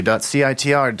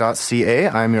.citr.ca.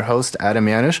 I'm your host, Adam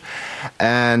Janusz.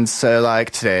 And so,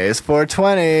 today is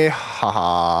 420.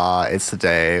 Haha, it's the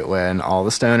day when all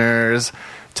the stoners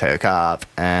took up.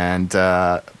 And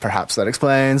perhaps that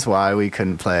explains why we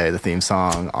couldn't play the theme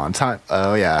song on time.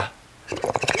 Oh, yeah.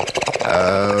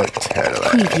 Oh,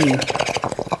 totally.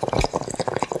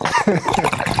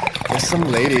 There's some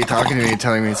lady talking to me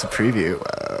telling me it's a preview.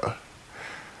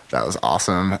 That was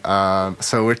awesome.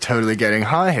 So we're totally getting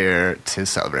high here to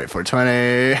celebrate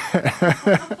 420.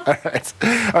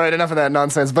 All right, enough of that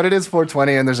nonsense. But it is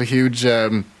 420, and there's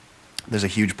a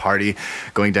huge party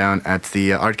going down at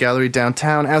the art gallery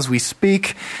downtown as we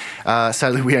speak.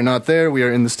 Sadly, we are not there. We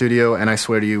are in the studio, and I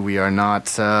swear to you, we are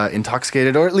not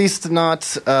intoxicated, or at least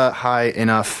not high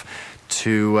enough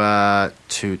to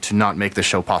not make the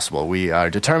show possible. We are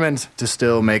determined to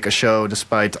still make a show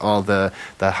despite all the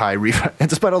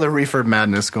despite all the reverb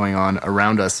madness going on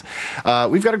around us.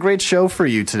 We've got a great show for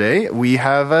you today. We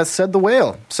have Said the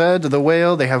Whale. Said the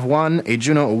Whale, they have won a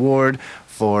Juno Award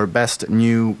for Best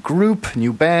New Group,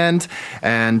 New Band,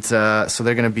 and so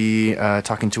they're going to be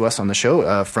talking to us on the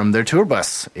show from their tour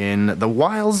bus in the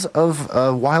wilds of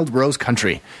Wild Rose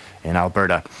Country in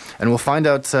Alberta. And we'll find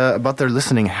out about their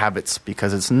listening habits,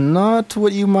 because it's not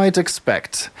what you might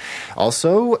expect.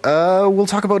 Also, we'll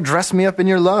talk about Dress Me Up in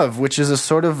Your Love, which is a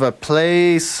sort of a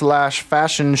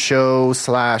play/fashion show/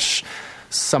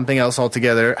 something else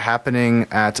altogether happening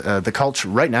at the Cultch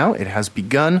right now. It has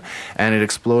begun, and it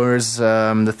explores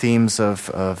the themes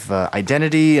of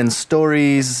identity and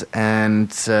stories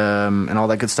and all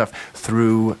that good stuff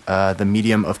through the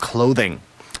medium of clothing.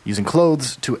 Using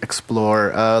clothes to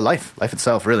explore life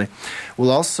itself, really. We'll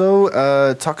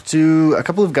also talk to a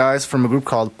couple of guys from a group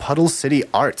called Puddle City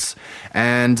Arts,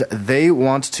 and they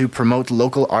want to promote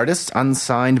local artists,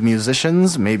 unsigned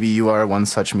musicians. Maybe you are one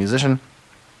such musician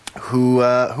who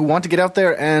want to get out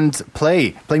there and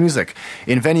play music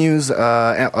in venues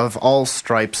of all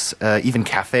stripes, even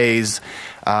cafes,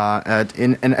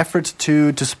 in an effort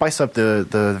to spice up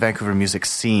the Vancouver music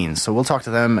scene. So we'll talk to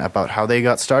them about how they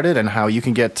got started and how you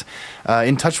can get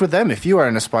in touch with them if you are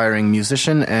an aspiring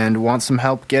musician and want some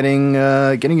help getting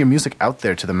your music out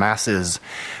there to the masses.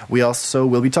 We also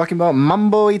will be talking about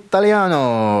Mambo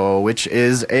Italiano, which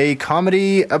is a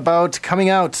comedy about coming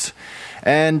out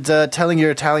and telling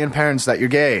your Italian parents that you're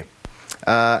gay.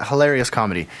 Hilarious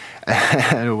comedy.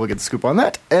 And we'll get the scoop on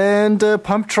that. And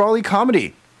Pump Trolley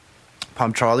Comedy.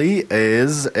 Pump Trolley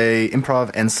is a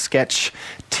improv and sketch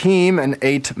team, an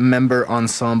 8-member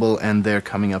ensemble, and they're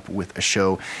coming up with a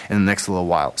show in the next little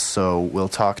while. So we'll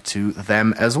talk to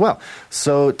them as well.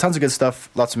 So tons of good stuff,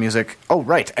 lots of music. Oh,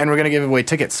 right, and we're going to give away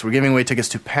tickets. We're giving away tickets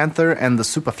to Panther and the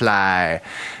Superfly,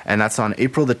 and that's on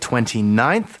April the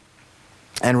 29th.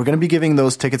 And we're going to be giving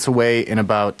those tickets away in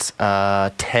about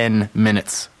 10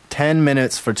 minutes. 10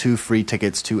 minutes for 2 free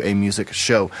tickets to a music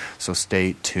show. So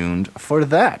stay tuned for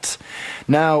that.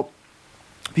 Now,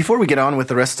 before we get on with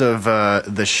the rest of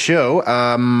the show,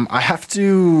 I have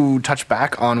to touch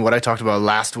back on what I talked about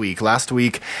last week. Last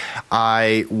week,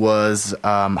 I was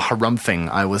harumphing.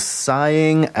 I was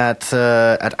sighing at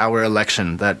our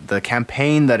election, that the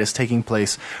campaign that is taking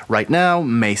place right now,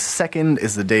 May 2nd,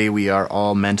 is the day we are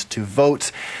all meant to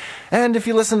vote. And if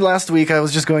you listened last week, I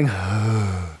was just going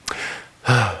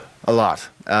a lot,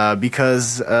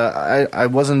 because I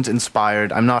wasn't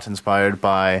inspired. I'm not inspired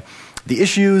by the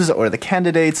issues or the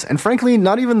candidates, and frankly,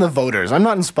 not even the voters. I'm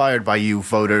not inspired by you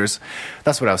voters.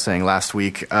 That's what I was saying last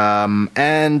week.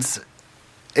 And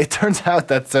it turns out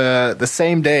that the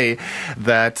same day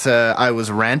that I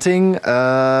was ranting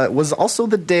was also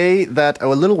the day that a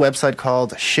little website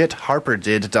called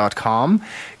shitharperdid.com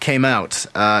came out.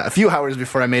 A few hours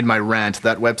before I made my rant,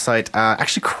 that website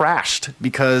actually crashed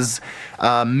because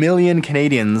a million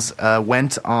Canadians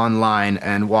went online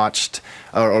and watched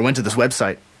or went to this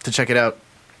website to check it out.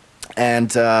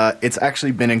 And it's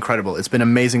actually been incredible. It's been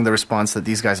amazing, the response that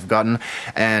these guys have gotten.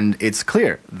 And it's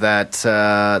clear that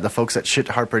the folks at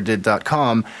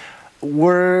shitharperdid.com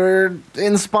were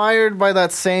inspired by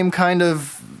that same kind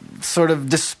of sort of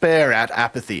despair at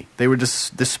apathy. They were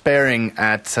just despairing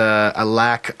at a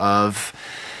lack of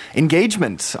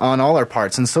engagement on all our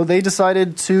parts, and so they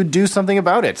decided to do something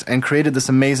about it and created this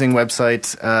amazing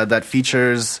website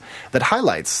that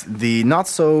highlights the not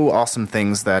so awesome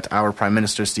things that our Prime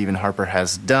Minister Stephen Harper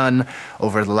has done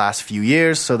over the last few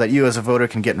years, so that you as a voter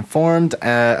can get informed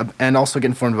and also get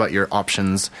informed about your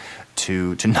options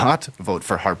to not vote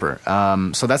for Harper.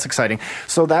 So that's exciting.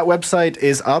 So that website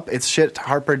is up. It's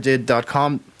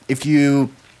shitharperdid.com. If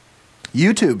you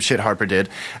YouTube Shit Harper Did,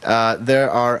 there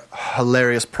are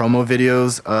hilarious promo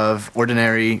videos of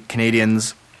ordinary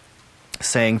Canadians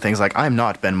saying things like, "I'm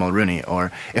not Ben Mulrooney,"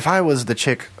 or "If I was the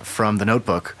chick from The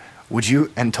Notebook, would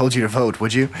you," and told you to vote,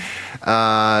 would you?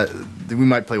 We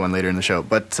might play one later in the show,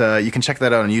 but you can check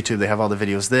that out on YouTube. They have all the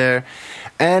videos there.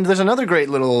 And there's another great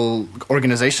little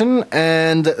organization,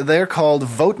 and they're called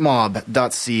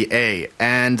votemob.ca.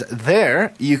 And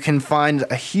there you can find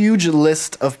a huge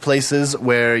list of places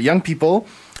where young people,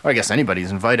 or I guess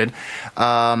anybody's invited,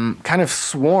 kind of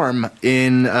swarm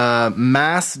in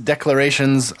mass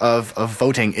declarations of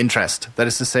voting interest. That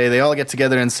is to say, they all get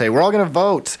together and say, "We're all going to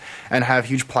vote," and have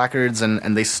huge placards,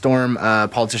 and they storm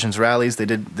politicians' rallies. They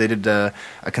did a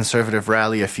conservative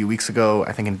rally a few weeks ago,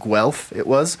 I think in Guelph it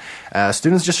was.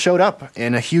 Students just showed up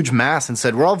in a huge mass and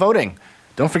said, "We're all voting.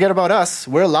 Don't forget about us.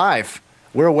 We're alive.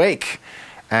 We're awake."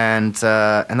 And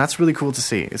that's really cool to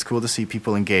see. It's cool to see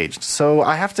people engaged. So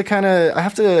I have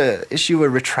to issue a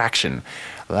retraction.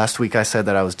 Last week I said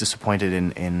that I was disappointed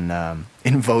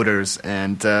in voters,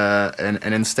 and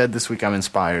instead this week I'm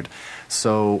inspired.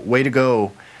 So way to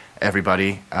go,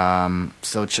 everybody.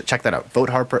 So check that out. Vote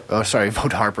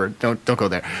Harper. Don't go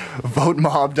there.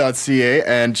 Votemob.ca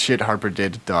and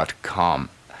shitharperdid.com.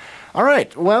 All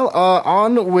right, well,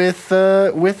 on with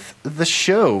the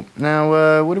show.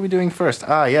 Now, what are we doing first?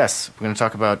 Yes, we're going to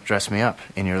talk about Dress Me Up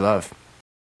in Your Love.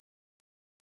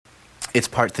 It's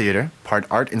part theater, part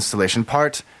art installation,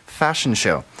 part fashion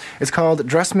show. It's called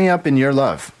Dress Me Up in Your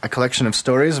Love, a collection of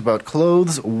stories about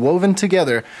clothes woven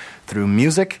together through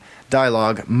music,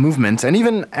 dialogue, movement, and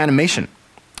even animation.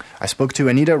 I spoke to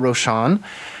Anita Roshan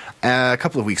a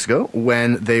couple of weeks ago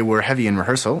when they were heavy in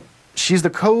rehearsal. She's the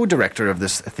co-director of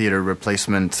this theater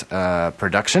replacement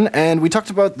production, and we talked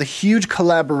about the huge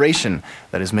collaboration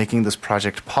that is making this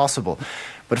project possible.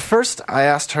 But first, I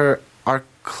asked her, are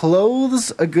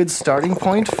clothes a good starting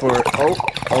point for...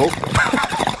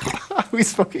 Are we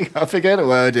smoking up again?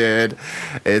 Whoa, dude.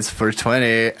 It's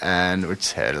 4:20, and we're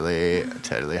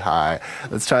totally high.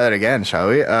 Let's try that again, shall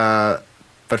we?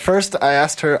 But first, I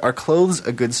asked her, are clothes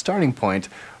a good starting point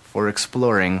for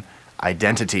exploring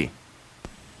identity?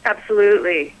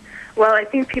 Absolutely. Well, I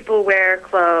think people wear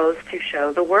clothes to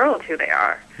show the world who they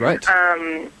are. Right.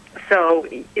 So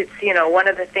it's, one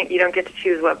of the things, you don't get to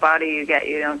choose what body you get.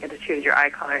 You don't get to choose your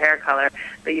eye color, hair color,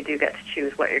 but you do get to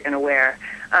choose what you're going to wear.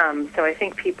 So I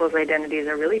think people's identities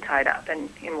are really tied up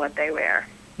in what they wear.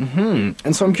 Mm-hmm.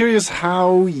 And so I'm curious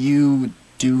how you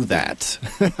do that.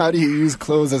 How do you use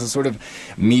clothes as a sort of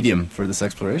medium for this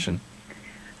exploration?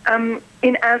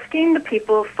 In asking the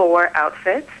people for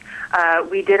outfits,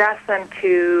 we did ask them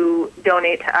to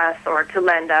donate to us or to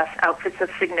lend us outfits of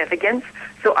significance,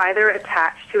 so either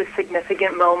attached to a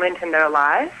significant moment in their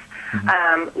lives.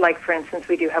 Mm-hmm. Like, for instance,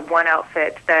 we do have one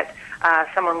outfit that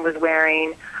someone was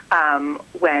wearing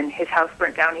when his house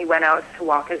burnt down. He went out to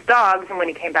walk his dogs, and when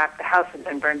he came back, the house had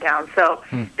been burnt down. So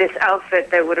this outfit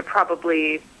that would have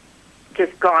probably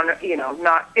just gone,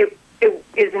 it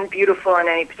isn't beautiful in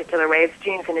any particular way. It's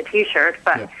jeans and a T-shirt,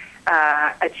 but... Yeah.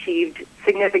 Achieved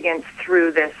significance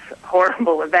through this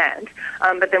horrible event.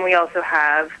 But then we also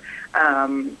have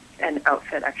an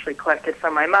outfit actually collected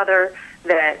from my mother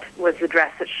that was the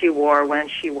dress that she wore when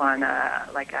she won a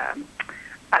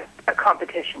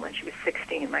competition when she was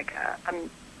 16, like a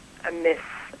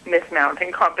Miss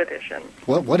Mountain competition.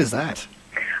 What is that?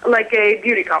 Like a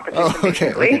beauty competition,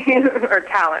 basically, or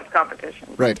talent competition.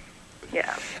 Right.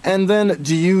 Yeah. And then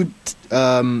do you...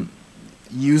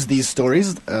 use these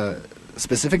stories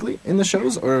specifically in the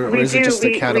shows, or is it just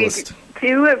a catalyst? We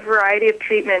do a variety of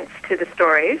treatments to the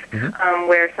stories,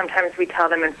 where sometimes we tell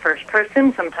them in first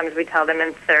person, sometimes we tell them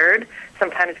in third,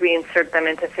 sometimes we insert them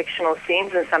into fictional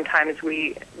scenes, and sometimes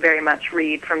we very much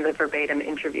read from the verbatim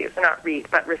interviews. Not read,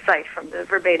 but recite from the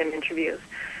verbatim interviews.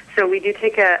 So we do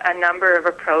take a number of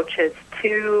approaches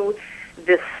to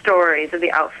the stories of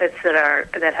the outfits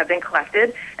that have been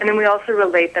collected, and then we also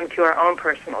relate them to our own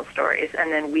personal stories,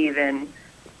 and then weave in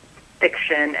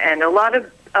fiction. And a lot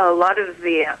of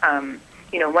the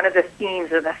one of the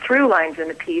themes or the through lines in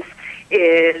the piece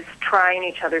is trying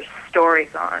each other's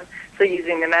stories on. So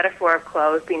using the metaphor of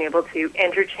clothes, being able to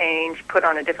interchange, put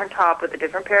on a different top with a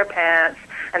different pair of pants,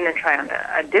 and then try on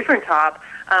a different top.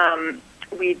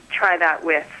 We try that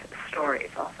with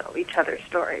stories also, each other's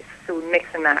stories. So we mix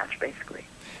and match, basically.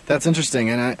 That's interesting,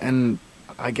 and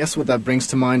I guess what that brings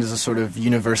to mind is a sort of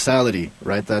universality,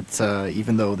 right? That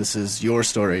even though this is your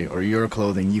story or your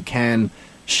clothing, you can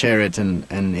share it, and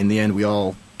in the end we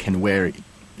all can wear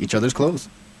each other's clothes.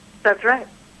 That's right.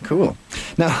 Cool.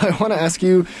 Now, I want to ask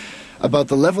you about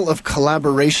the level of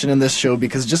collaboration in this show,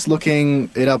 because just looking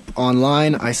it up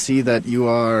online, I see that you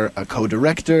are a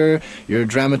co-director, you're a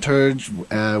dramaturge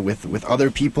with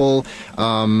other people,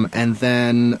 and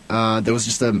then there was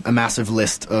just a massive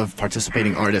list of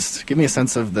participating artists. Give me a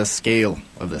sense of the scale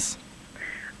of this.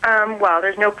 Well,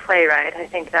 there's no playwright. I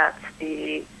think that's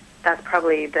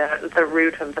probably the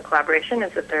root of the collaboration,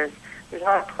 is that there's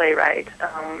not a playwright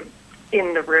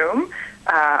in the room.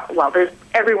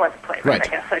 Everyone's a playwright, right. I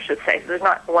guess I should say. So there's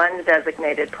not one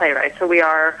designated playwright. So we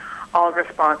are all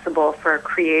responsible for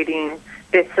creating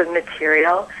bits of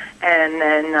material, and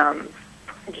then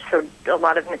just a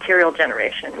lot of material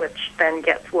generation, which then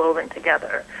gets woven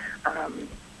together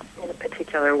in a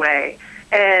particular way.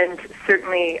 And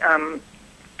certainly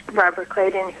Barbara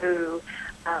Clayton, who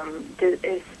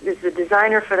is the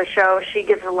designer for the show, she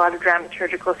gives a lot of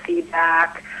dramaturgical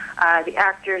feedback. The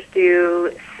actors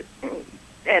do,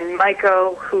 and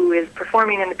Maiko, who is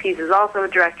performing in the piece, is also a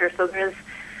director. So there's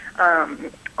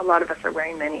a lot of us are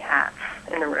wearing many hats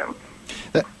in the room.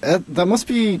 That must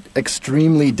be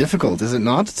extremely difficult, is it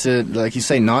not? To, like you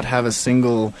say, not have a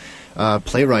single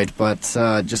playwright, but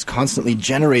just constantly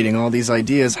generating all these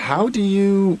ideas. How do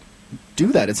you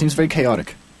do that? It seems very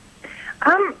chaotic.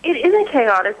 It isn't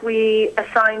chaotic. We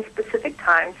assign specific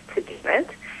times to do it,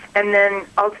 and then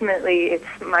ultimately it's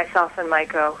myself and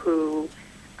Maiko who,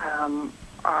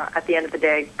 at the end of the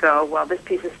day, go, well, this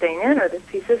piece is staying in or this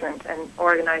piece isn't, and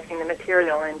organizing the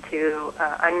material into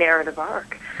a narrative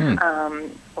arc,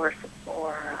 or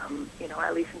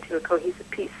at least into a cohesive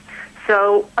piece.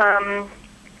 So I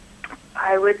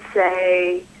would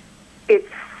say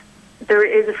there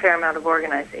is a fair amount of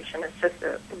organization. It's just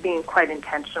being quite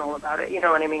intentional about it. You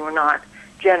know what I mean? We're not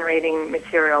generating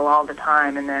material all the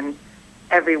time and then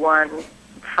everyone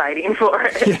fighting for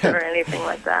it or anything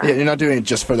like that. Yeah, you're not doing it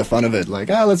just for the fun of it. Like,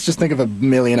 let's just think of a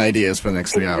million ideas for the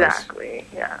next 3 hours. Exactly,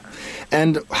 yeah.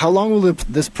 And how long will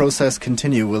this process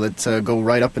continue? Will it go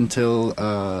right up until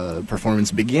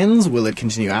performance begins? Will it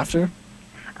continue after?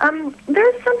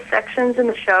 There's some sections in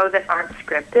the show that aren't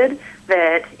scripted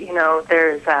that,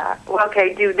 there's,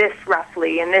 do this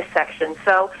roughly in this section.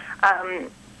 So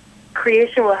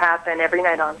creation will happen every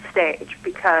night on stage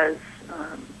because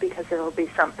there will be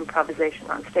some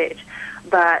improvisation on stage.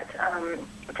 But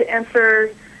to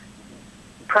answer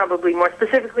probably more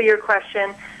specifically your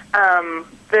question,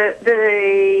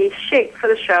 the shape for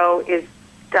the show is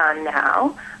done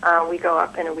now. We go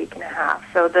up in a week and a half.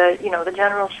 So the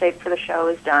general shape for the show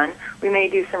is done. We may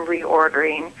do some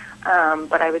reordering,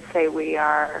 but I would say we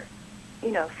are,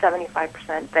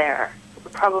 75% there.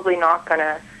 We're probably not going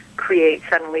to create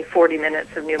suddenly 40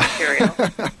 minutes of new material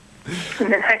in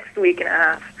the next week and a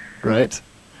half. Right.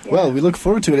 Yeah. Well, we look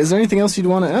forward to it. Is there anything else you'd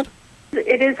want to add?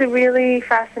 It is a really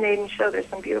fascinating show. There's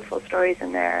some beautiful stories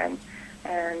in there,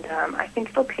 and I think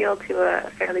it'll appeal to a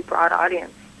fairly broad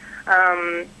audience.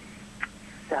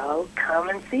 So come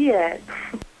and see it.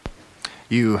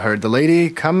 You heard the lady.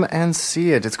 Come and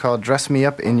see it. It's called Dress Me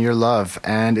Up in Your Love,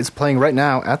 and it's playing right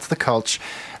now at the Cultch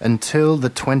until the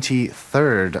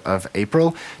 23rd of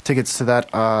April. Tickets to that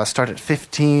start at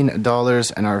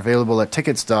 $15 and are available at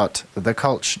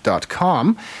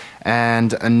tickets.thecultch.com.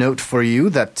 And a note for you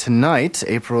that tonight,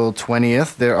 April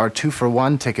 20th, there are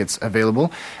 2-for-1 tickets available.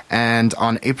 And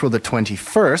on April the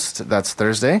 21st, that's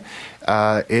Thursday,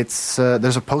 there's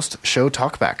a post-show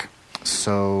talkback.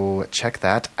 So check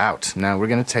that out. Now we're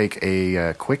going to take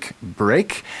a quick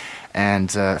break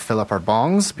and fill up our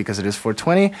bongs because it is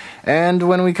 4:20. And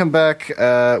when we come back,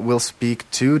 we'll speak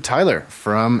to Tyler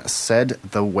from Said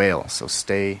the Whale. So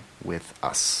stay with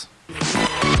us.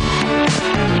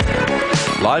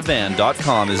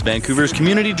 LiveBand.com is Vancouver's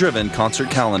community-driven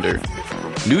concert calendar.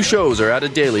 New shows are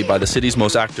added daily by the city's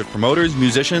most active promoters,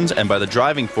 musicians, and by the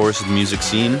driving force of the music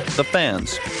scene, the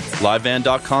fans.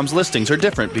 LiveBand.com's listings are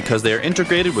different because they are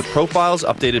integrated with profiles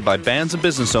updated by bands and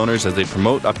business owners as they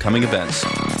promote upcoming events.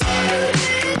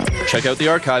 Check out the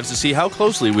archives to see how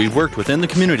closely we've worked within the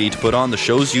community to put on the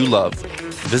shows you love.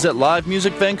 Visit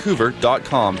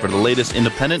livemusicvancouver.com for the latest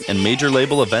independent and major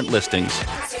label event listings.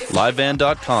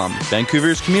 LiveBand.com,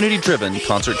 Vancouver's community-driven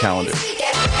concert calendar.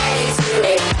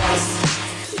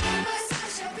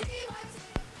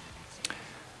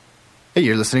 Hey,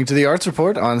 you're listening to the Arts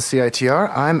Report on CITR.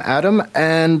 I'm Adam,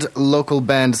 and local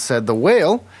band Said the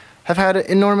Whale have had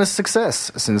enormous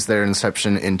success since their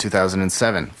inception in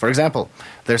 2007. For example,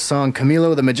 their song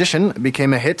Camilo the Magician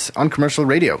became a hit on commercial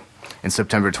radio. In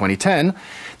September 2010,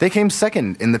 they came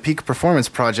second in the Peak Performance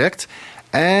Project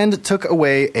and took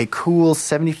away a cool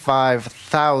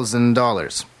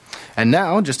 $75,000. And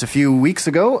now, just a few weeks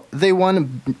ago, they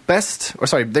won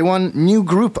New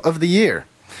Group of the Year.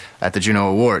 at the Juno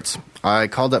Awards. I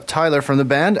called up Tyler from the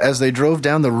band as they drove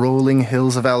down the rolling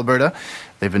hills of Alberta.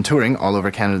 They've been touring all over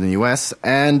Canada and the US,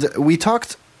 and we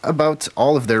talked about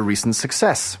all of their recent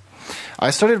success. I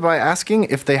started by asking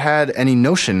if they had any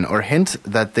notion or hint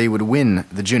that they would win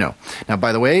the Juno. Now,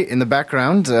 by the way, in the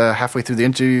background, halfway through the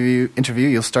interview,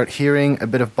 you'll start hearing a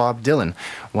bit of Bob Dylan,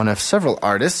 one of several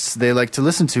artists they like to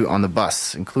listen to on the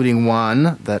bus, including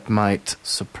one that might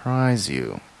surprise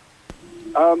you.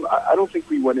 I don't think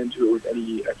we went into it with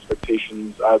any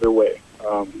expectations either way.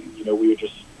 We were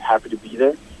just happy to be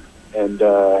there, and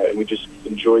we just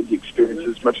enjoyed the experience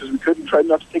as much as we could and tried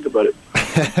not to think about it.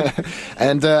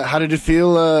 And how did it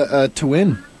feel to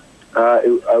win?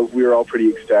 We were all pretty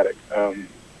ecstatic.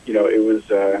 It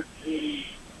was,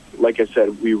 like I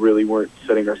said, we really weren't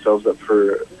setting ourselves up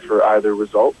for either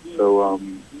result. So,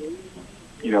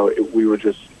 we were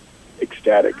just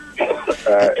ecstatic.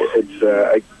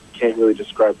 I can't really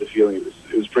describe the feeling.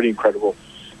 It was pretty incredible.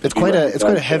 It's quite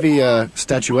a heavy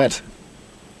statuette.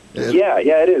 Yeah,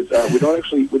 it is. We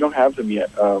don't have them yet.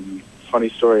 Funny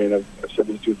story, and I've said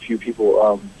this to a few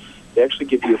people. They actually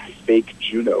give you a fake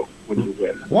Juno when you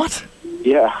win. What?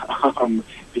 Yeah,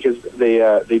 because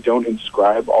they don't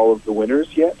inscribe all of the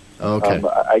winners yet. Okay.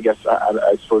 I guess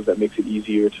I suppose that makes it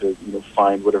easier to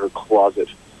find whatever closet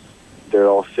they're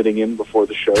all sitting in before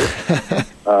the show.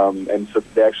 And so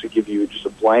they actually give you just a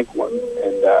blank one,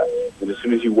 and as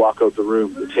soon as you walk out the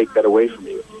room, they take that away from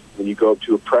you. Then you go up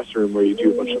to a press room where you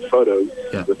do a bunch of photos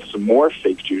with some more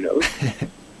fake Junos.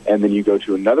 And then you go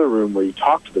to another room where you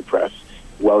talk to the press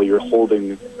while you're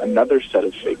holding another set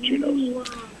of fake Junos.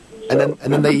 And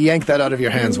then they yank that out of your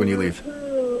hands when you leave.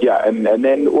 Yeah, and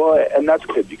that's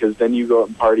good, because then you go out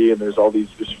and party and there's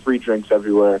free drinks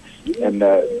everywhere, and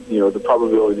the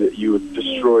probability that you would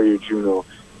destroy your Juno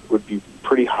would be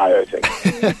pretty high, I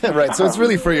think. Right, so it's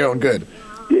really for your own good.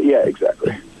 Yeah,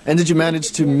 exactly. And did you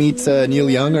manage to meet Neil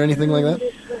Young or anything like that?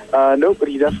 No, but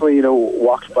he definitely,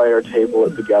 walked by our table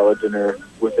at the gala dinner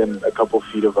within a couple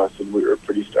feet of us, and we were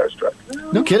pretty starstruck.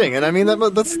 No kidding. And I mean, that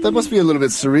must be a little bit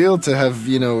surreal to have,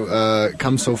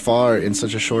 come so far in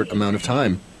such a short amount of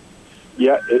time.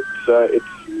 Yeah, it's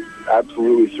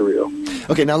absolutely surreal.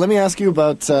 Okay, now let me ask you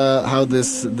about how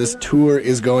this tour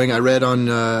is going. I read on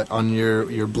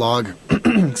your blog,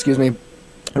 excuse me,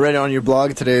 I read on your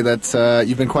blog today that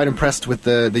you've been quite impressed with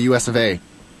the US of A.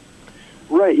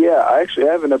 Right, yeah. I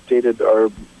haven't updated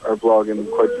our blog in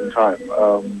quite some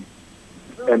time.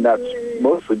 And that's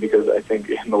mostly because I think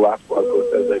in the last blog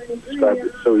post, as I described,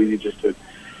 it's so easy just to,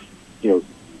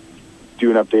 do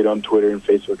an update on Twitter and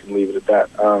Facebook and leave it at that.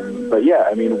 But yeah,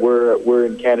 I mean, we're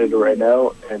in Canada right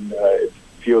now, and it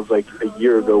feels like a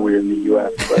year ago we were in the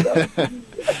U.S., but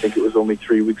I think it was only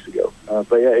 3 weeks ago.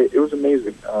 But yeah, it was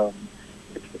amazing.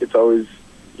 It's always,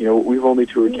 we've only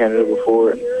toured Canada before,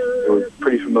 and we're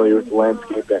pretty familiar with the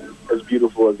landscape, and as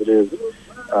beautiful as it is,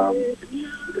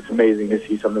 it's amazing to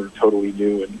see something totally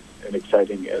new and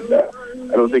exciting, and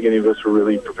I don't think any of us were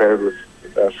really prepared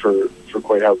for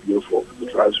quite how beautiful the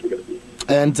drives were going to be.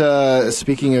 And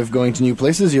speaking of going to new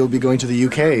places, you'll be going to the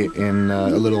UK in a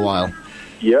little while.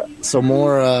 Yeah. So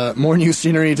more new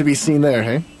scenery to be seen there,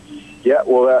 hey? Yeah,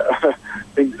 well, I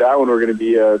think that one we're going to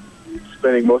be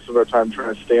spending most of our time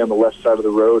trying to stay on the left side of the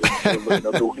road and looking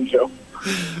out the window.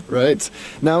 Right.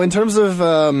 Now, in terms of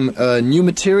new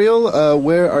material,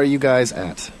 where are you guys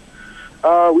at?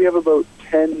 We have about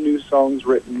 10 new songs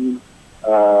written,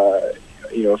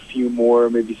 a few more,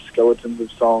 maybe skeletons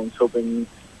of songs, hoping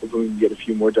we can get a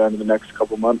few more done in the next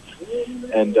couple months.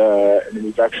 And then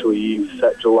we've actually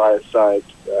set July aside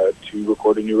to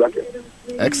record a new record.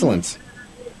 Excellent.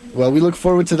 Well, we look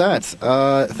forward to that.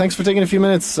 Thanks for taking a few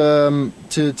minutes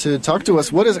to talk to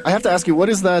us. I have to ask you, what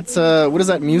is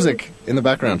that music in the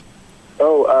background?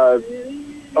 Oh,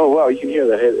 wow, you can hear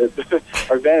that.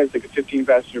 Our van is like a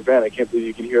 15-passenger van. I can't believe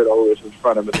you can hear it all the way to the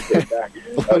front. I'm at the back.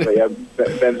 But yeah,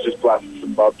 Ben's just blasting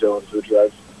some Bob Dylan to the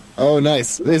drive. Oh,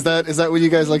 nice. Is that what you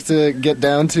guys like to get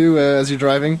down to as you're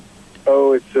driving?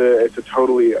 Oh, it's a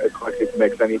totally eclectic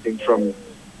mix. Anything from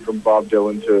Bob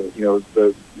Dylan to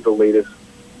the latest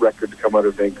record to come out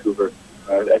of Vancouver.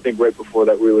 I think right before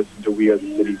that we listened to We Are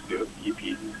the City's new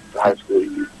EP, the high school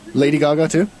EP. Lady Gaga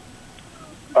too?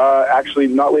 Actually,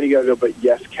 not Lady Gaga, but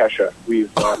yes, Kesha.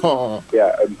 We've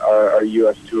our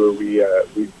U.S. tour we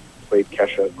played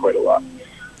Kesha quite a lot.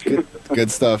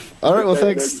 Good stuff. All right, well,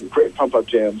 thanks. Great pump up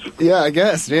jams. Yeah, I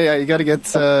guess. Yeah, you gotta get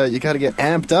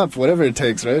amped up, whatever it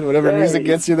takes, right? Whatever music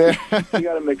gets you there. You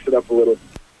gotta mix it up a little.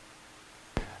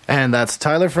 And that's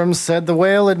Tyler from Said the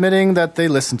Whale admitting that they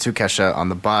listened to Kesha on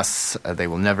the bus. They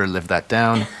will never live that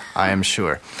down, I am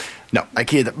sure. No, I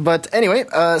kid. But anyway,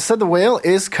 Said the Whale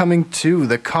is coming to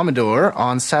the Commodore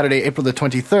on Saturday, April the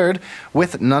 23rd,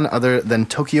 with none other than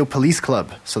Tokyo Police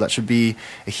Club. So that should be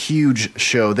a huge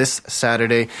show this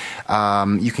Saturday.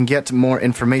 You can get more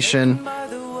information.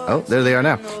 Oh, there they are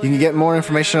now. You can get more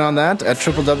information on that at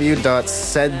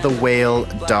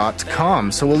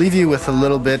www.saidthewhale.com. So we'll leave you with a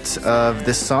little bit of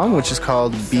this song, which is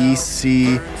called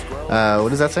BC... what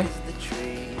does that say?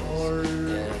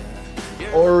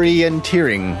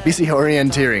 Orienteering. BC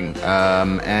Orienteering.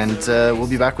 And we'll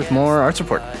be back with more Arts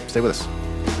Report. Stay with us.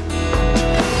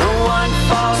 One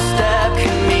false step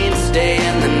can mean stay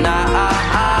in the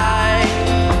night.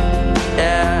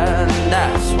 Yeah,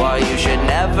 that's why you should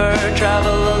never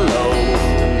travel alone.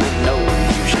 No,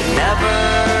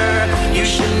 you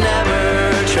should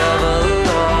never travel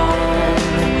alone.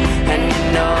 And you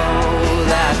know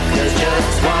that, 'cause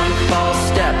just one false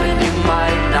step and you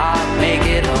might not make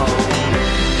it home.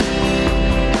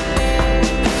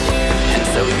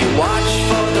 So you watch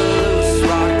for the loose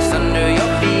rocks under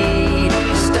your feet,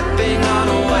 stepping on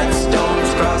wet stones,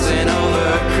 crossing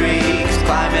over creeks,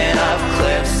 climbing up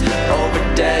cliffs, over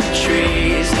dead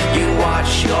trees. You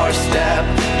watch your step,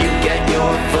 you get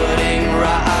your footing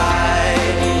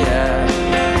right, yeah.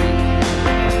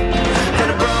 And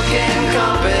a broken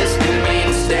compass can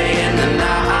mean stay in the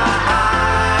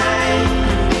night,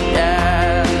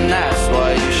 yeah. And that's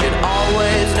why you should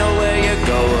always know where you're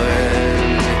going.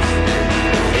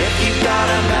 Got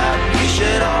a map, you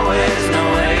should always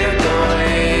know where you're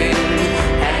going.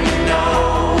 And you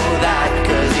know that,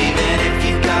 'cause even if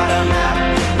you got a map,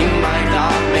 you might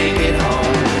not make it home.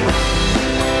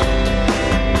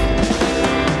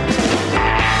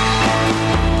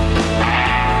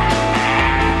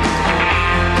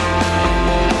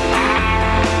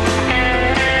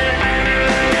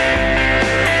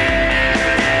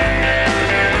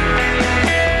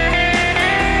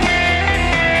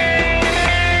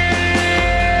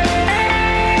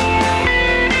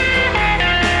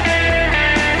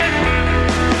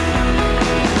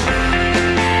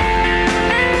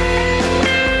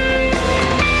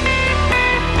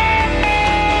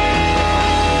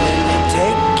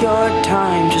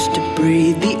 Time just to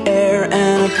breathe the air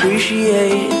and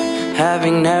appreciate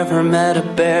having never met a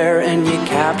bear, and you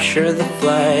capture the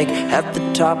flag at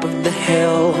the top of the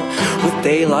hill with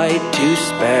daylight to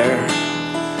spare.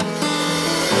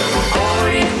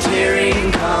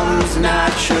 Orienteering comes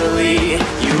naturally,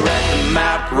 you read the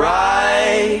map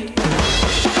right.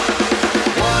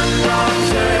 One wrong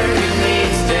turn can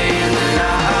mean stay in the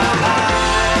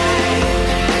night,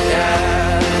 yeah.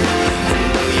 And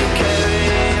though you carry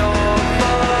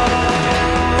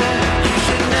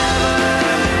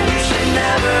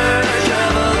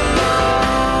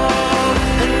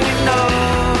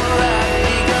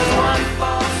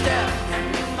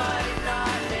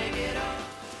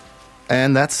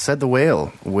And that's Said the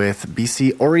Whale with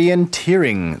BC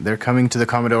Orienteering. They're coming to the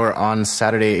Commodore on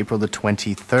Saturday, April the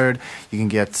 23rd. You can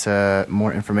get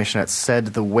more information at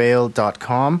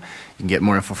saidthewhale.com. You can get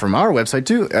more info from our website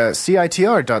too,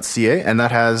 citr.ca, and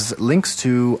that has links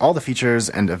to all the features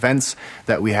and events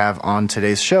that we have on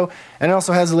today's show. And it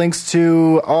also has links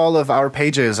to all of our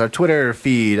pages, our Twitter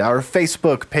feed, our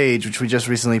Facebook page, which we just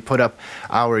recently put up,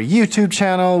 our YouTube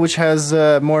channel, which has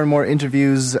more and more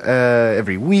interviews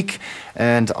every week,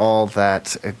 and all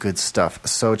that good stuff.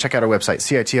 So check out our website,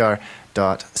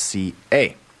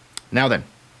 citr.ca. Now then.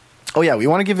 Oh, yeah, we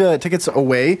want to give tickets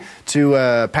away to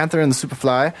Panther and the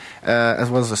Superfly, as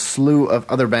well as a slew of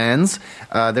other bands.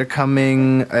 They're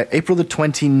coming April the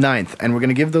 29th, and we're going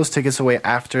to give those tickets away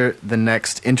after the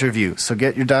next interview. So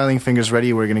get your dialing fingers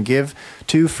ready. We're going to give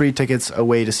 2 free tickets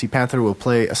away to see Panther. We'll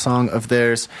play a song of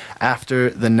theirs after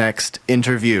the next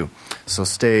interview. So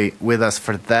stay with us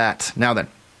for that. Now then.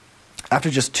 After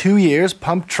just 2 years,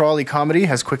 Pump Trolley Comedy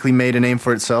has quickly made a name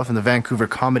for itself in the Vancouver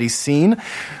comedy scene,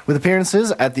 with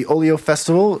appearances at the Olio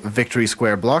Festival, Victory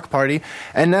Square Block Party,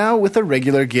 and now with a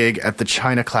regular gig at the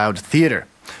China Cloud Theatre.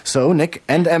 So Nick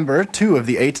and Ember, 2 of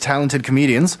the 8 talented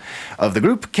comedians of the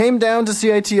group, came down to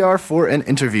CITR for an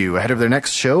interview ahead of their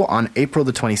next show on April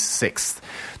the 26th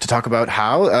to talk about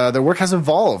how their work has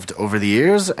evolved over the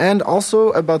years, and also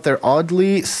about their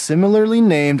oddly similarly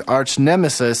named arch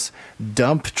nemesis,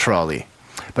 Dump Trolley.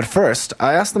 But first,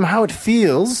 I asked them how it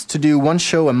feels to do one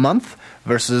show a month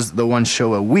versus the one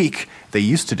show a week they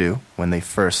used to do when they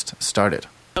first started.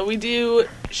 We do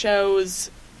shows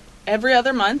every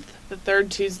other month, the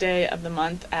third Tuesday of the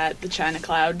month at the China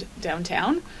Cloud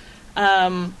downtown.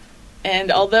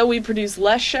 And although we produce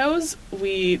less shows,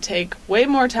 we take way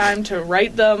more time to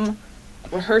write them,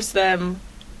 rehearse them,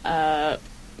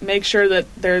 make sure that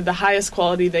they're the highest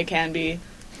quality they can be,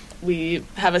 we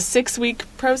have a 6-week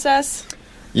process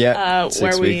Yeah, where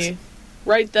 6 weeks. we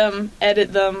write them,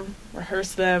 edit them,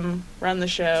 rehearse them, run the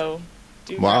show,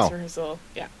 do Wow. dress rehearsal.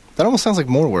 Yeah. That almost sounds like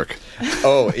more work.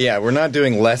 Oh yeah, we're not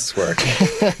doing less work.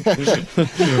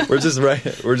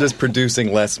 We're just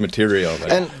producing less material.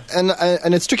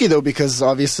 And it's tricky though, because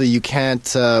obviously you can't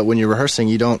when you're rehearsing,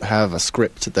 you don't have a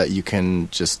script that you can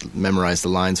just memorize the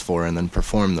lines for and then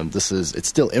perform them. It's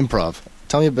still improv.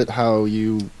 Tell me a bit how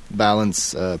you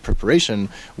balance preparation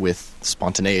with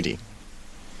spontaneity.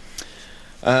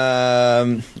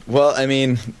 Well, I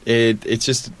mean, it's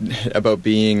just about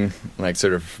being like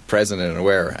sort of present and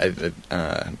aware.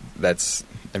 That's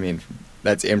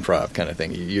improv kind of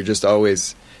thing. You're just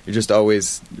always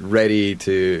ready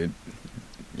to,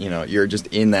 you're just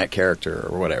in that character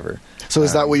or whatever. So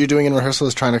is that what you're doing in rehearsal?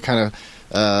 Is trying to kind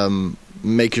of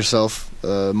make yourself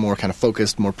more kind of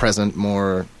focused, more present,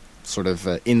 more sort of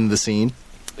in the scene?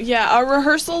 Yeah, our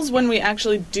rehearsals, when we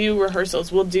actually do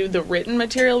rehearsals, we'll do the written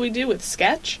material we do with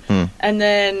sketch, and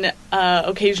then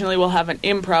occasionally we'll have an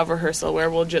improv rehearsal where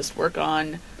we'll just work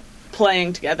on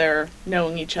playing together,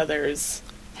 knowing each other's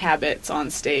habits on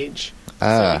stage,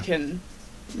 so we can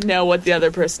know what the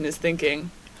other person is thinking.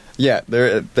 Yeah,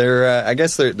 they're I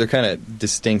guess they're kind of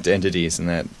distinct entities in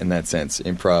that sense,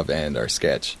 improv and our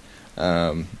sketch.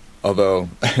 Although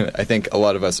I think a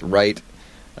lot of us write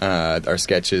our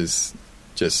sketches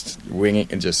just winging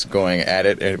and just going at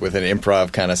it with an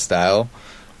improv kind of style.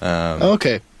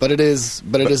 Okay, but it is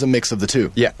a mix of the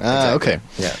two. Yeah. Exactly. Okay.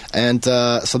 Yeah. And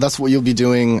so that's what you'll be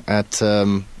doing at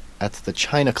the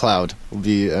China Cloud. Will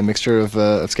be a mixture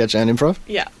of sketch and improv.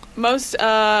 Yeah, most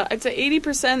I'd say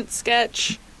 80%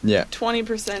 sketch, Yeah.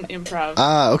 20%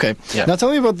 improv. Okay. Yeah. Now tell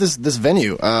me about this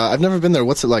venue. I've never been there.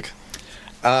 What's it like?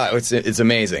 It's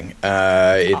amazing.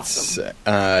 It's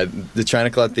the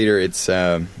China Cloud Theater. It's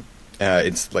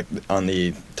like on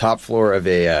the top floor of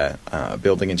a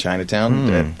building in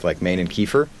Chinatown, at like Main and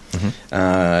Kiefer.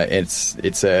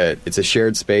 It's a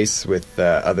shared space with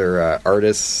other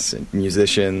artists,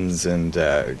 musicians, and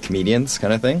comedians,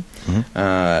 kind of thing.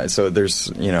 So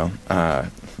there's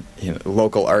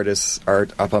local artists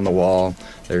art up on the wall.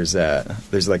 There's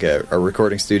like a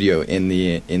recording studio in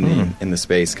the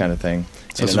space, kind of thing.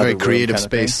 So it's a very creative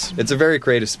space. It's a very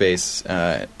creative space,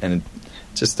 and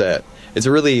just it's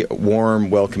a really warm,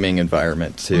 welcoming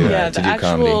environment to do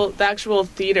comedy. The actual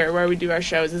theater where we do our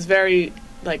shows is very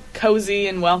like cozy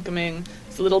and welcoming.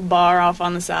 It's a little bar off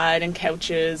on the side and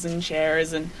couches and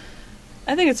chairs, and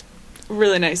I think it's a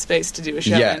really nice space to do a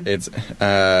show in. It's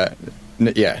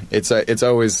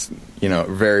always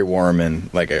very warm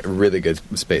and like a really good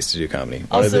space to do comedy.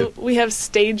 Also, we have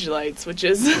stage lights, which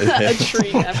is a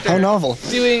treat after How novel.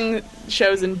 doing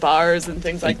shows in bars and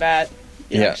things like that.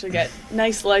 You Yeah. actually get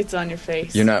nice lights on your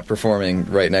face. You're not performing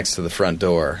right next to the front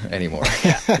door anymore.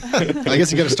 I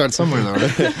guess you got to start somewhere, though,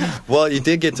 right? Well, you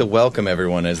did get to welcome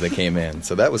everyone as they came in,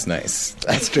 so that was nice.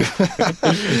 That's true.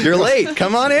 You're late.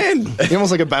 Come on in. You're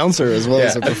almost like a bouncer as well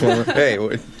as a performer. Hey,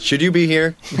 should you be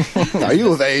here? Are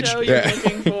you of age? Show you're Yeah.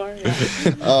 looking for.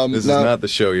 Yeah. This is now- not the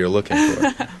show you're looking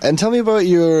for. And tell me about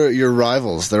your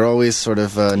rivals. They're always sort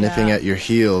of nipping Yeah. at your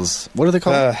heels. What are they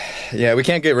called? Yeah, we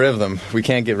can't get rid of them. We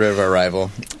can't get rid of our rival.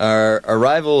 Our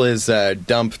rival is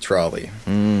Dump Trolley.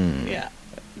 Yeah.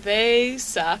 They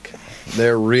suck.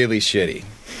 They're really shitty.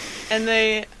 And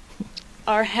they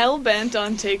are hell-bent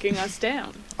on taking us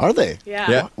down. Are they? Yeah.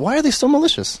 Yeah. Why are they so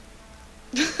malicious?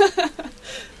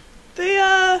 They,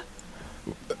 I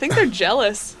think they're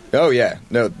jealous. Oh yeah,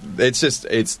 no,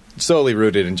 it's solely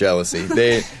rooted in jealousy.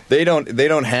 They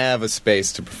don't have a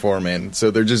space to perform in,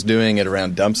 so they're just doing it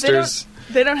around dumpsters.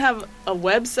 They don't have a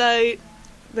website.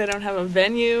 They don't have a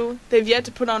venue. They've yet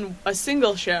to put on a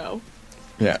single show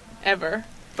Yeah, ever.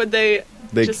 But they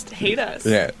just hate us.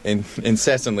 yeah,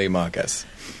 incessantly mock us.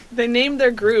 They named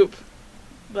their group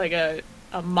like a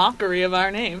mockery of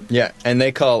our name. Yeah, and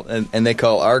they call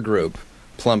our group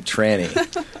Plump Tranny.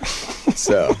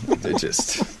 So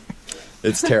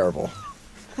it's terrible.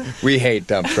 We hate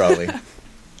Dump Trolley.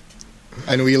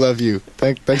 And we love you.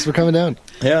 Thanks for coming down.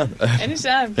 Yeah,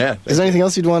 Anytime. yeah. Is there anything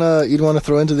else you'd wanna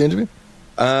throw into the interview?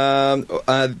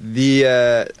 The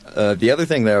other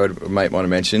thing that I might want to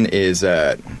mention is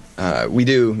we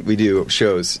do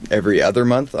shows every other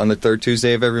month on the third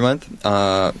Tuesday of every month.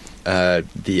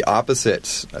 The opposite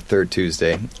third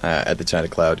Tuesday at the China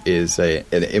Cloud is an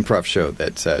improv show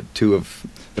that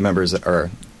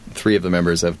three of the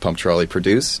members of Pump Trolley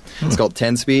produce. It's called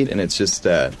 10 Speed, and it's just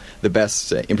the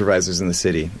best improvisers in the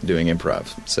city doing improv.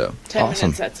 So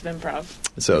 10-minute sets of improv.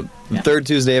 So the third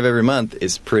Tuesday of every month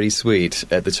is pretty sweet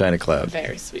at the China Cloud.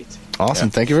 Very sweet. Awesome.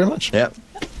 Yeah. Thank you very much. Yeah.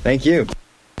 Thank you.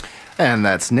 And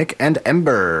that's Nick and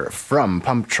Ember from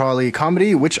Pump Trolley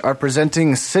Comedy, which are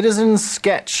presenting Citizen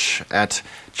Sketch at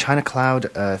China Cloud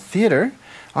Theatre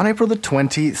on April the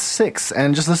 26th.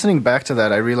 And just listening back to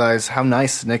that, I realized how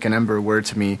nice Nick and Ember were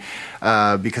to me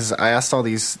because I asked all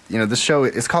these, this show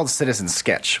is called Citizen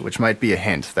Sketch, which might be a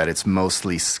hint that it's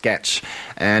mostly sketch.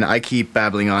 And I keep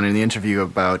babbling on in the interview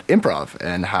about improv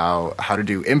and how to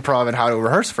do improv and how to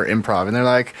rehearse for improv. And they're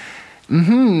like,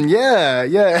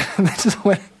 yeah. And they just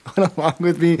went along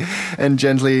with me and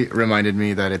gently reminded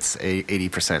me that it's a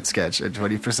 80% sketch and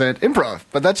 20% improv.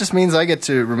 But that just means I get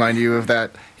to remind you of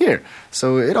that here.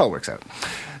 So it all works out.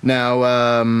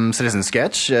 Now, Citizen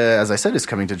Sketch, as I said, is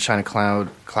coming to China Cloud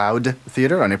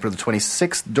Theatre on April the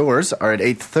 26th. Doors are at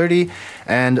 8:30,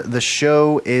 and the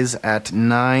show is at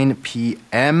 9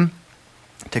 p.m.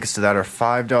 Tickets to that are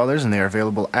 $5, and they are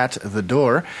available at the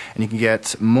door. And you can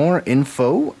get more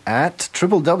info at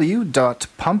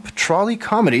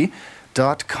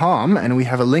www.pumptrolleycomedy.com, and we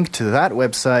have a link to that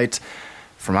website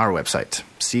from our website,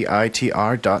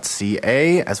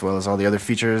 citr.ca, as well as all the other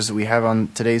features we have on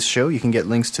today's show. You can get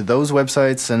links to those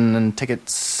websites and ticket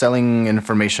selling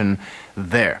information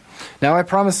there. Now, I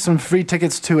promised some free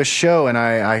tickets to a show, and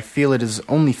I feel it is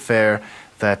only fair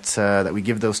that we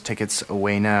give those tickets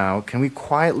away now. Can we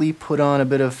quietly put on a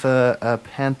bit of a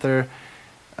Panther?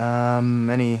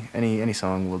 Any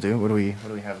song will do. What do we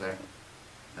have there?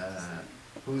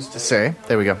 Who's to Say?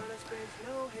 There we go.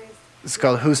 It's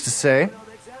called Who's to Say.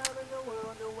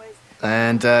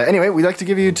 And anyway, we'd like to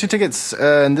give you 2 tickets.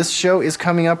 And this show is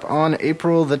coming up on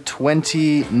April the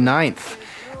 29th.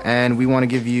 And we want to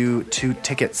give you 2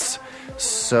 tickets.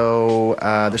 So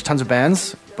there's tons of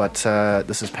bands, but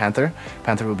this is Panther.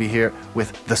 Panther will be here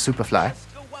with The Superfly.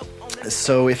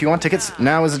 So if you want tickets,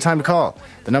 now is the time to call.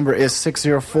 The number is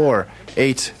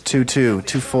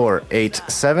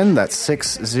 604-822-2487. That's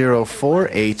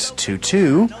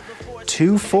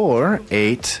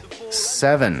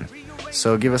 604-822-2487.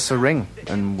 So give us a ring,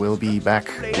 and we'll be back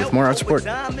with more art support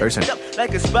very soon.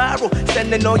 Like a spiral,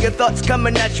 sending all your thoughts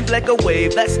coming at you like a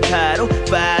wave. That's tidal,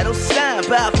 vital, sign,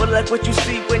 powerful like what you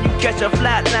see when you catch a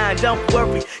flat line. Don't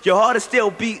worry, your heart will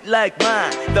still beat like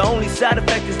mine. The only side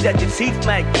effect is that your teeth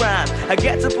might grind. I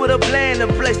got to put a plan in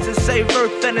place to save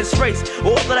Earth and its race.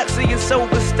 All that I see is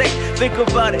sober state. Think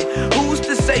about it. Who's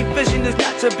to say vision is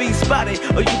not to be spotted,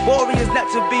 or euphoria is not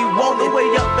to be wanted?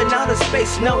 Way up in outer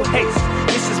space, no haste.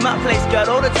 This is my place. Got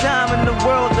all the time in the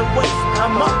world to waste.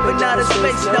 I'm up in outer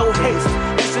space, no haste.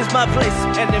 This is my place,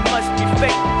 and it must be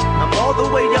fate. I'm all the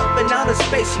way up in outer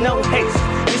space, no haste.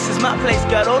 This is my place,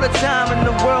 got all the time in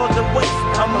the world to waste.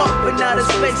 I'm up in outer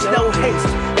space, no haste.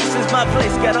 This is my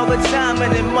place, got all the time,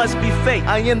 and it must be fate.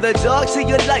 I am the dog to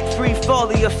your light, free fall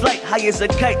of your flight. High as a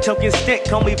kite, token stint,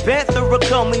 call me Panther or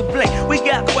call me Blake. We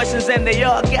got questions and they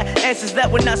all got answers that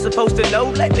we're not supposed to know,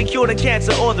 like the cure to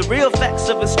cancer or the real facts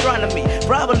of astronomy.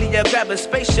 Probably I'll grab a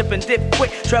spaceship and dip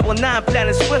quick, travel 9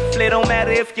 planets swiftly. Don't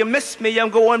matter if you miss me, I'm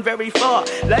going very far.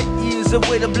 Light years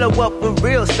away to blow up with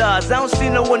real stars. I don't see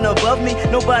no one above me,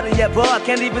 nobody at bar.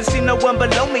 Can't even see no one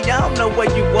below me. I don't know where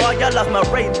you are, y'all off my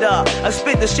radar. I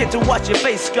spit the shit to watch your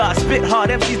face scar. Spit hard,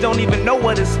 MCs don't even know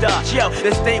where to start. Yo,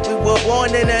 the state we were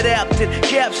born in, adapted,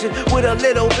 captured with a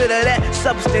little bit of that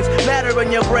substance. Matter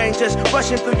in your brain, just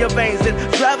rushing through your veins and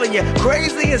driving you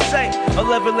crazy insane. A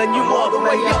leveling you all the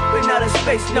way up in outer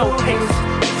space, no haste.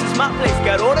 This is my place,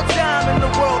 got all the time in the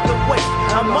world to waste.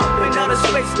 I'm up in outer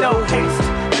space, no haste.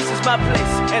 This is my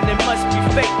place, and it must be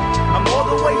fate. I'm all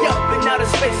the way up in outer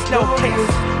space, no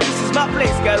haste. This is my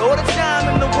place, got all the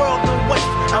time in the world to waste.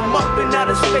 I'm up in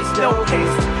outer space, no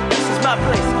haste. This is my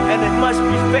place, and it must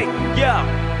be fate. Yeah.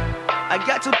 I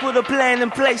got to put a plan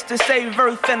in place to save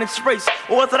Earth and its race.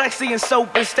 Orthodoxy in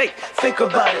sober state, think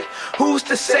about it. Who's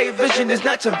to say vision is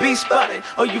not to be spotted,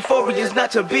 or euphoria is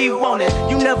not to be wanted?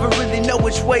 You never really know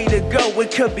which way to go.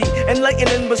 It could be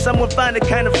enlightening, but someone find it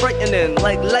kind of frightening,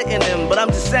 like lightning. But I'm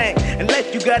just saying, in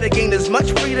life you gotta gain as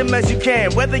much freedom as you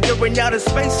can. Whether you're in outer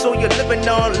space or you're living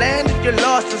on land, if you're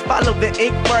lost, just follow the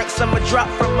ink marks I'ma drop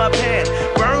from my pen.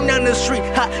 Burn down the street,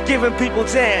 hot, giving people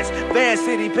dance. Van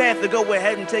City Panther, go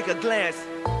ahead and take a glance.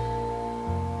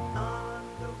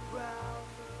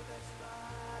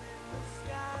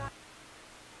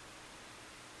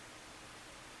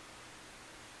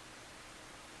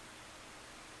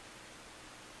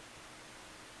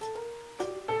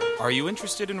 Are you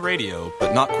interested in radio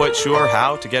but not quite sure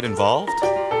how to get involved?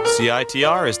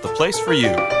 CITR is the place for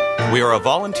you. We are a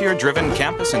volunteer-driven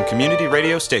campus and community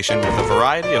radio station with a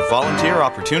variety of volunteer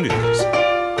opportunities.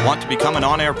 Want to become an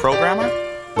on-air programmer?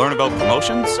 Learn about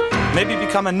promotions? Maybe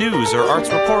become a news or arts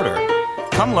reporter?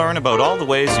 Come learn about all the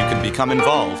ways you can become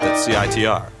involved at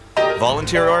CITR.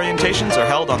 Volunteer orientations are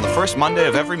held on the first Monday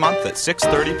of every month at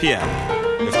 6:30 p.m.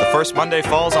 If the first Monday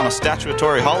falls on a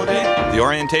statutory holiday, the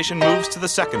orientation moves to the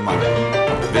second Monday.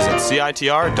 Visit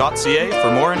CITR.ca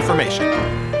for more information.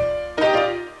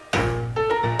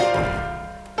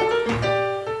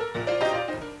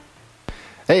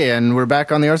 Hey, and we're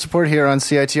back on the Arts Report here on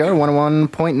CITR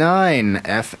 101.9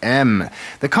 FM.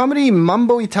 The comedy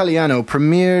Mambo Italiano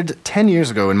premiered 10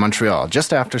 years ago in Montreal,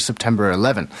 just after September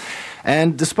 11.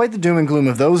 And despite the doom and gloom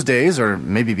of those days, or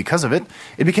maybe because of it,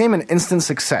 it became an instant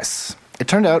success. It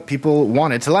turned out people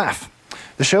wanted to laugh.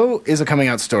 The show is a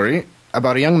coming-out story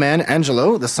about a young man,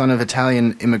 Angelo, the son of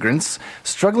Italian immigrants,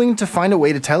 struggling to find a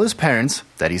way to tell his parents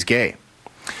that he's gay.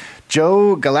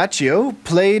 Joe Galaccio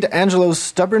played Angelo's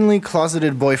stubbornly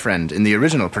closeted boyfriend in the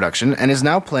original production and is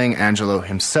now playing Angelo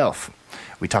himself.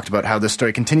 We talked about how this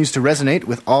story continues to resonate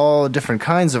with all different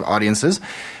kinds of audiences.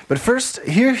 But first,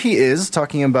 here he is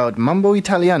talking about Mambo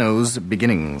Italiano's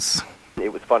beginnings.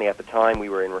 It was funny, at the time we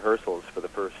were in rehearsals for the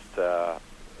first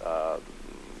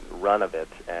run of it,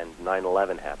 and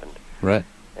 9/11 happened. Right.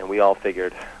 And we all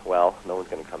figured, well, no one's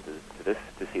going to come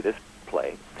to see this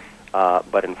play.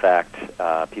 But in fact,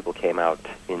 people came out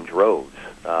in droves.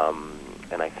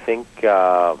 And I think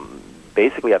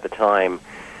basically at the time,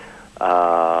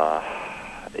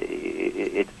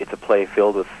 it's a play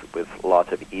filled with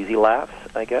lots of easy laughs,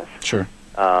 I guess. Sure.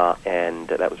 And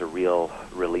that was a real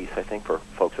release, I think, for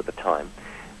folks at the time.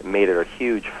 It made it a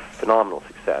huge, phenomenal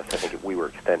success. I think we were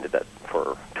extended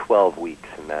for 12 weeks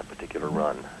in that particular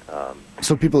run.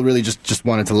 So people really just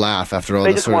wanted to laugh after all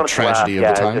the sort of tragedy of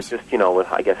the times? Just,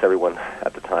 I guess everyone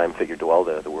at the time figured, well,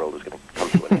 the world was going to come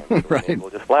to an end. Right. We'll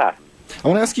just laugh. I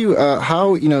want to ask you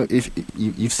how, if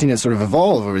you've seen it sort of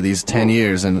evolve over these 10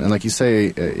 years, and like you say,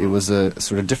 it was a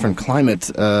sort of different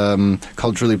climate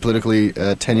culturally, politically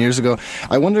 10 years ago.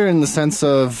 I wonder, in the sense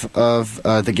of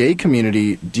the gay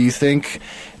community, do you think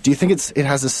it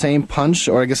has the same punch,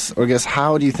 or I guess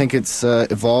how do you think it's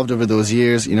evolved over those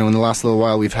years? In the last little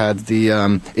while, we've had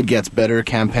the It Gets Better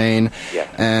campaign, yes.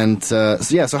 And so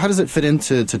how does it fit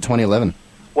into 2011?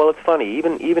 Well, it's funny.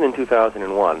 Even in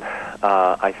 2001,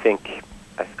 I think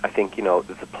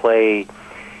the play,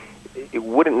 it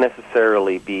wouldn't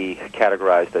necessarily be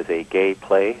categorized as a gay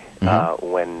play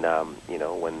when the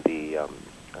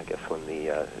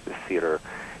theater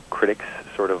critics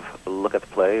sort of look at the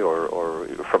play, or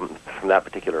from that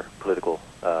particular political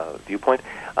viewpoint.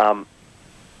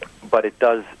 But it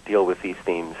does deal with these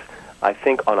themes, I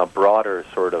think, on a broader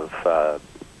sort of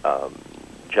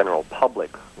general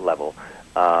public level.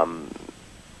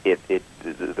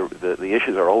 The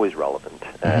issues are always relevant,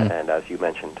 and as you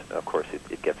mentioned, of course,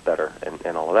 it gets better,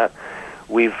 and all of that.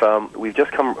 We've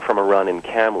just come from a run in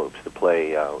Kamloops. The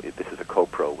play, this is a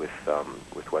co-pro with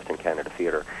Western Canada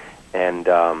Theatre, and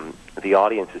the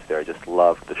audiences there just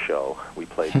loved the show. We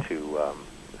played to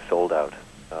sold-out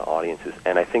audiences,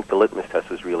 and I think the litmus test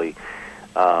was really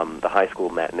the high school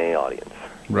matinee audience,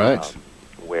 right?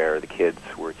 Where the kids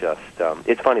were just.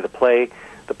 It's funny.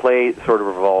 The play sort of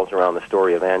revolves around the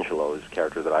story of Angelo's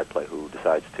character that I play, who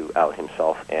decides to out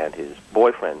himself and his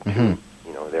boyfriend to,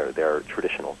 their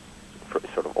traditional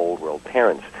sort of old world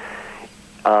parents.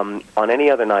 On any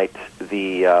other night,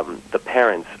 the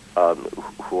parents,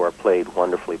 who are played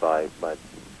wonderfully by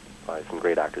some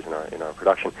great actors in our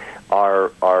production,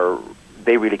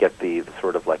 they really get the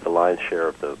sort of like the lion's share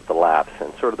of the laughs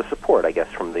and sort of the support, I guess,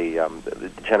 from the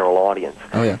general audience.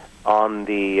 Oh yeah. On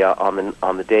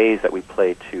the days that we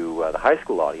play to the high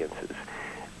school audiences,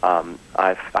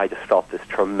 I just felt this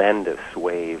tremendous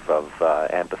wave of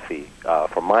empathy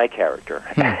for my character,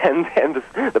 and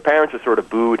the parents are sort of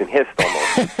booed and hissed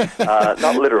almost,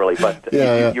 not literally, but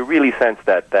you really sense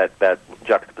that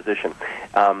juxtaposition.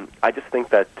 I just think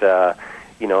that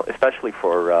especially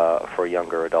for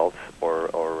younger adults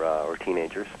or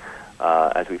teenagers,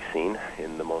 as we've seen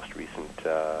in the most recent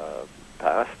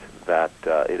past, that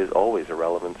it is always a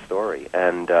relevant story,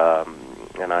 and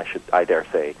I dare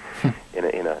say,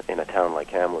 in a town like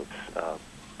Kamloops,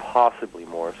 possibly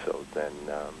more so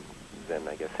than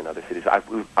I guess in other cities.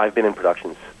 I've been in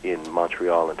productions in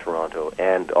Montreal and Toronto,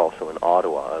 and also in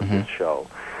Ottawa of this show,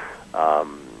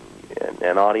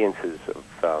 and audiences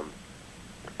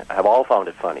have all found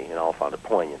it funny and all found it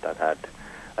poignant.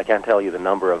 I can't tell you the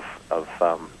number of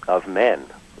men,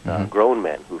 grown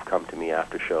men, who've come to me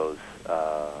after shows,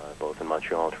 both in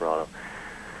Montreal and Toronto,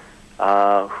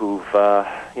 who've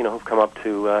come up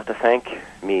to thank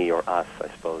me or us, I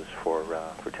suppose, for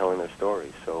telling their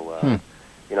stories. So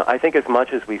I think as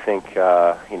much as we think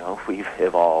we've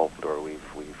evolved or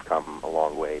we've come a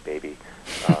long way, baby,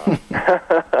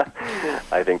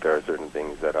 I think there are certain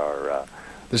things that are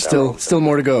there's still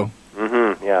more to go.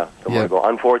 Yeah, somewhere to go.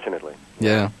 Unfortunately.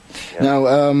 Yeah.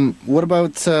 Now, what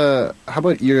about how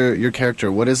about your character?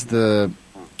 What is the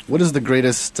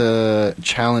greatest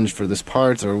challenge for this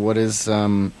part, or what is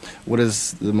the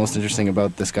most interesting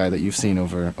about this guy that you've seen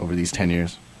over these 10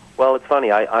 years? Well, it's funny.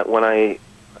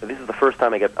 This is the first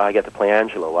time I get to play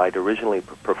Angelo. I'd originally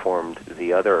performed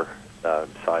the other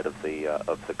side of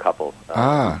the couple,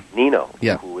 Nino,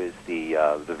 who is the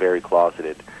very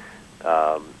closeted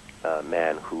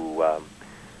man who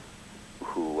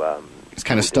he's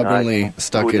kind of stubbornly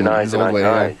stuck in his old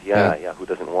way. Who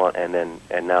doesn't want, and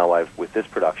now with this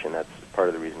production, that's part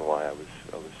of the reason why I was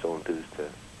so enthused to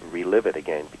relive it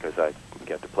again, because I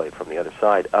get to play it from the other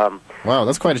side. Wow,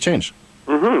 that's quite a change.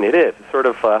 It is. It's sort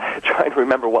of trying to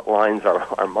remember what lines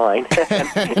are mine.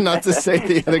 Not to say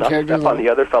the other characters. Step on the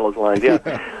other fellow's lines,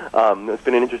 It's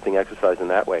been an interesting exercise in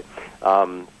that way.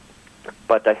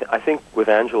 But I think with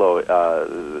Angelo,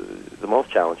 the most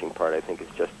challenging part, I think, is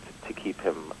just to keep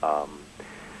him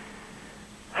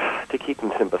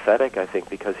sympathetic. I think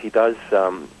because he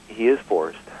is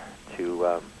forced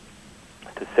to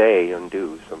say and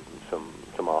do some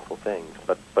awful things,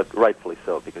 but rightfully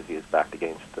so, because he is backed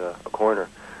against a corner.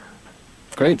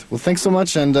 Great. Well, thanks so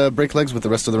much, and break legs with the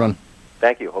rest of the run.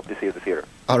 Thank you. Hope to see you at the theater.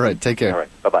 All right. Take care. All right.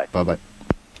 Bye-bye. Bye-bye.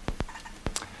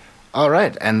 All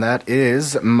right, and that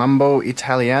is Mambo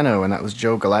Italiano, and that was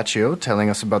Joe Galaccio telling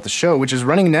us about the show, which is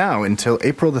running now until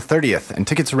April the 30th, and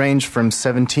tickets range from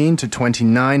 $17 to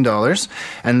 $29,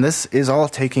 and this is all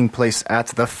taking place at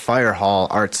the Fire Hall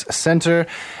Arts Center,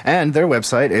 and their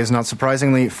website is, not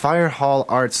surprisingly,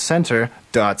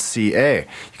 firehallartscenter.ca.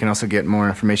 You can also get more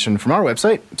information from our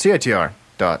website, citr.ca.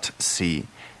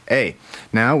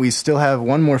 Now, we still have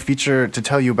one more feature to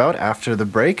tell you about after the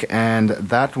break, and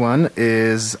that one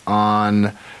is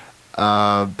on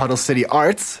Puddle City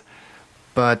Arts.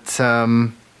 But,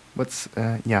 sorry, I'm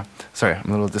a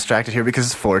little distracted here because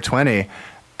it's 420,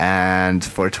 and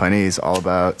 420 is all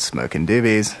about smoking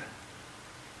doobies.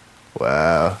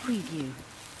 Wow. Preview.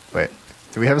 Wait,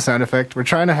 do we have a sound effect? We're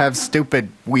trying to have stupid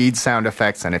weed sound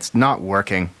effects, and it's not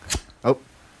working. Oh.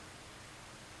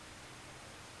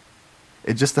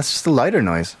 That's just a lighter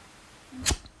noise.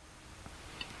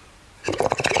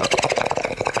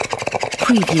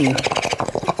 Preview.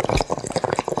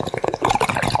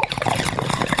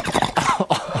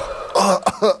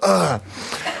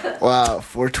 Wow,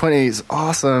 420 is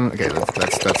awesome. Okay,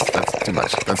 that's too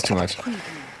much. That's too much.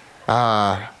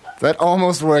 That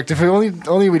almost worked. If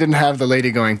only we didn't have the lady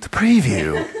going, the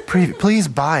preview. Please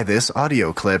buy this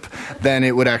audio clip. Then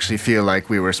it would actually feel like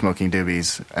we were smoking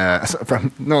doobies.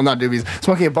 Not doobies.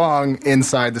 Smoking a bong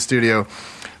inside the studio.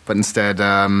 But instead,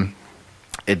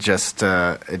 it just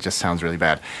sounds really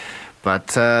bad. But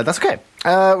that's okay.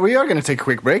 We are going to take a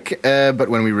quick break, but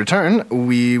when we return,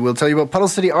 we will tell you about Puddle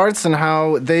City Arts and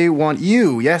how they want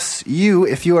you, yes, you,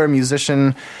 if you are a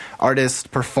musician,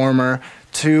 artist, performer,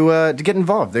 to get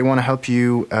involved. They want to help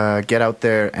you get out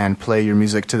there and play your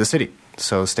music to the city.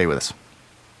 So stay with us.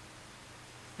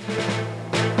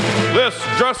 This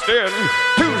just in,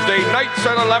 Tuesday nights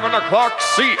at 11 o'clock,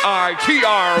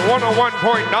 CITR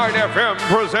 101.9 FM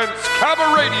presents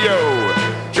Cabaret Radio.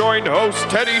 Join host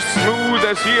Teddy Smooth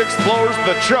as he explores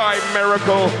the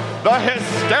chimerical, the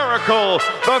hysterical,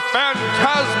 the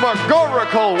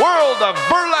phantasmagorical world of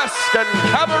burlesque and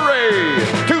cabaret.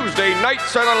 Tuesday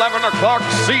nights at 11 o'clock,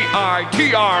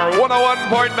 CITR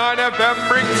 101.9 FM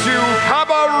brings you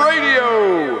Cabaret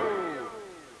Radio.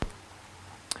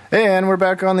 And we're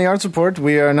back on the Arts Report.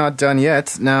 We are not done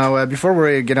yet. Now, before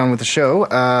we get on with the show,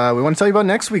 we want to tell you about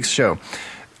next week's show.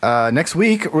 Next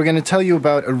week, we're going to tell you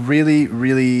about a really,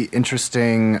 really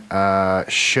interesting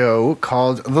show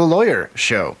called The Lawyer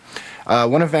Show.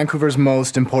 One of Vancouver's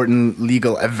most important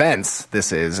legal events,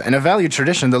 this is. And a valued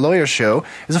tradition, The Lawyer Show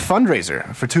is a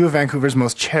fundraiser for two of Vancouver's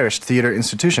most cherished theatre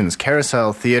institutions,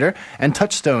 Carousel Theatre and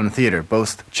Touchstone Theatre,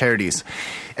 both charities.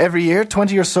 Every year,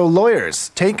 20 or so lawyers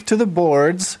take to the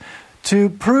boards to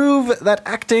prove that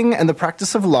acting and the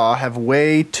practice of law have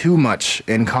way too much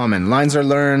in common. Lines are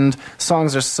learned,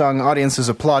 songs are sung, audiences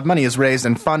applaud, money is raised,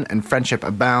 and fun and friendship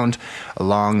abound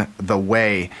along the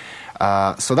way.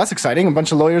 So that's exciting. A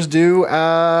bunch of lawyers do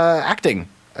acting,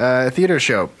 theater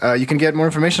show. You can get more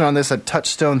information on this at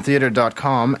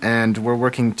touchstonetheatre.com, and we're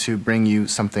working to bring you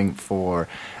something for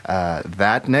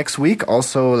that next week.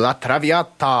 Also, La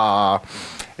Traviata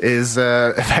is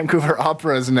Vancouver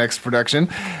Opera's next production,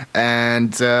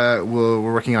 and we're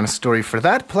working on a story for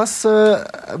that, plus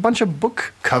a bunch of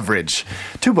book coverage.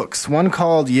 Two books, one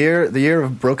called The Year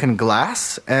of Broken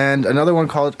Glass, and another one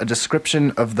called A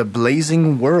Description of the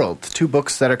Blazing World. Two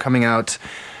books that are coming out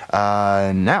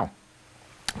now.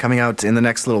 coming out in the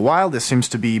next little while. This seems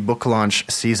to be book launch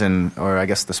season, or I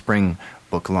guess the spring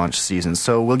book launch season.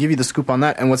 So we'll give you the scoop on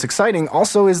that. And what's exciting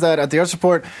also is that at the Arts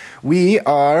Report, we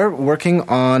are working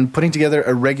on putting together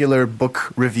a regular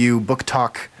book review, book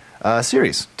talk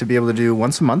series to be able to do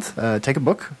once a month. Take a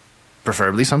book,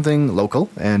 preferably something local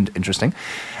and interesting,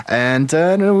 and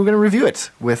we're going to review it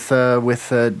with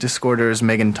Discorder's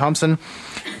Megan Thomas from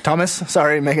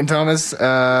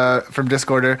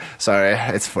Discorder. Sorry,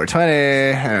 it's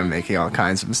 420. I'm making all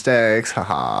kinds of mistakes.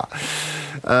 Haha.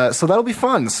 So that'll be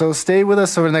fun. So stay with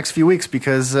us over the next few weeks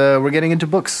because we're getting into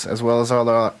books as well as all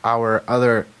our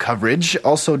other coverage.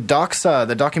 Also, Doxa,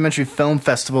 the Documentary Film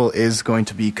Festival, is going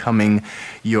to be coming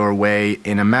your way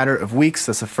in a matter of weeks.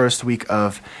 That's the first week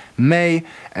of May,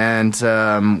 and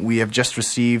we have just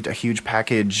received a huge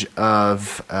package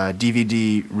of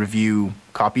DVD review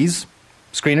copies.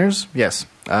 Screeners, yes.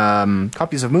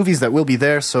 Copies of movies that will be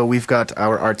there. So we've got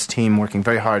our arts team working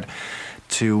very hard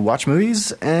to watch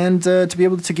movies and to be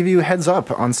able to give you a heads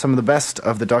up on some of the best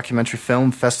of the Documentary Film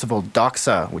Festival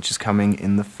Doxa, which is coming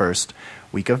in the first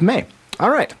week of May. All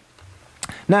right.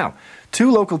 Now, 2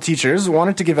 local teachers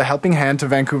wanted to give a helping hand to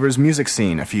Vancouver's music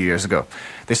scene a few years ago.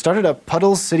 They started up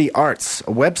Puddle City Arts, a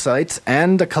website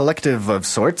and a collective of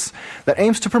sorts that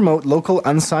aims to promote local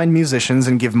unsigned musicians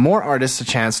and give more artists a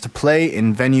chance to play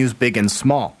in venues big and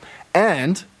small.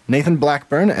 And Nathan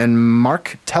Blackburn and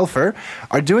Mark Telfer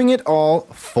are doing it all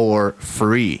for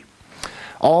free.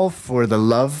 All for the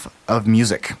love of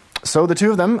music. So the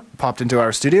 2 of them popped into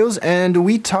our studios and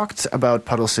we talked about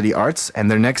Puddle City Arts and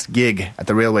their next gig at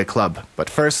the Railway Club. But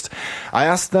first, I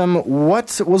asked them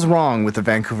what was wrong with the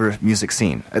Vancouver music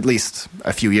scene, at least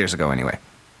a few years ago anyway.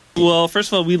 Well, first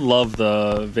of all, we love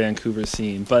the Vancouver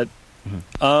scene, but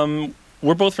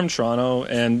we're both from Toronto,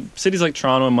 and cities like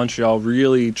Toronto and Montreal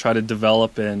really try to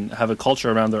develop and have a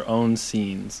culture around their own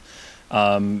scenes.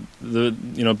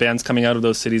 Bands coming out of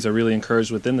those cities are really encouraged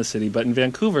within the city, but in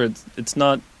Vancouver, it's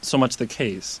not so much the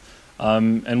case.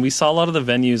 And we saw a lot of the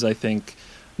venues, I think,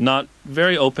 not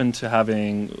very open to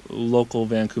having local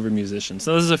Vancouver musicians.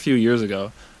 So this is a few years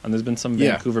ago, and there's been some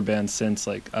Vancouver bands since,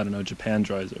 like, I don't know, Japan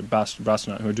Droids or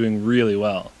Bastronaut, who are doing really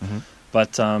well. Mm-hmm.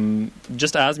 But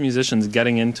just as musicians,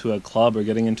 getting into a club or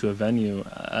getting into a venue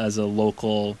as a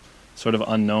local sort of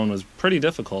unknown was pretty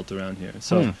difficult around here.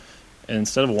 So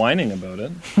instead of whining about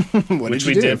it, which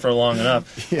we did for long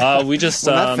enough, we just...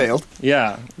 that failed.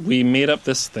 Yeah, we made up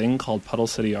this thing called Puddle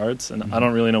City Arts, and I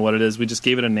don't really know what it is. We just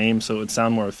gave it a name so it would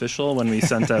sound more official when we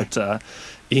sent out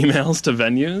emails to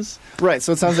venues. Right,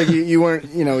 so it sounds like you weren't,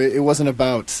 it wasn't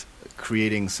about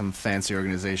creating some fancy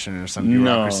organization or some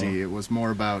bureaucracy. No. It was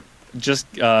more about...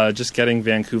 Just getting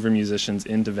Vancouver musicians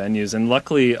into venues. And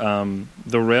luckily,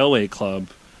 the Railway Club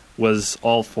was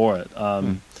all for it.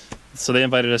 So they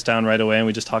invited us down right away, and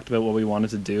we just talked about what we wanted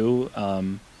to do,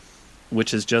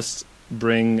 which is just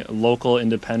bring local,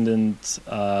 independent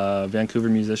Vancouver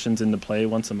musicians into play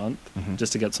once a month,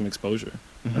 just to get some exposure.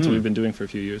 Mm-hmm. That's what we've been doing for a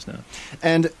few years now.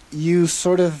 And you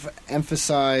sort of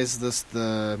emphasize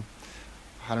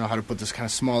I don't know how to put this, kind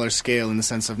of smaller scale in the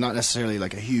sense of not necessarily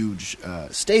like a huge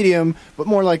stadium, but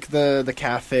more like the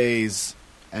cafes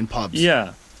and pubs.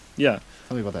 Yeah. Tell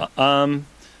me about that.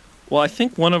 Well, I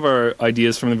think one of our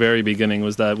ideas from the very beginning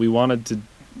was that we wanted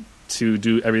to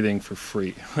do everything for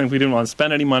free. We didn't want to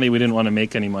spend any money. We didn't want to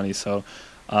make any money. So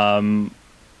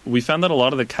we found that a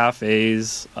lot of the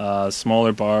cafes,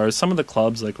 smaller bars, some of the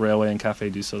clubs like Railway and Cafe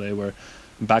du Soleil were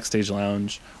Backstage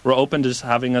Lounge were open to just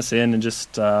having us in and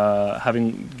just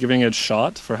giving it a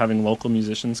shot for having local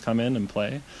musicians come in and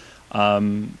play.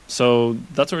 So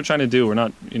that's what we're trying to do. We're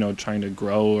not, trying to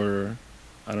grow or,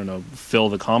 I don't know, fill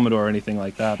the Commodore or anything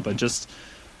like that, but just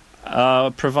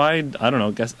provide,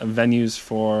 venues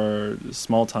for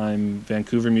small-time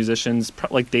Vancouver musicians,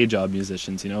 like day job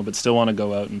musicians, but still want to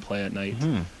go out and play at night.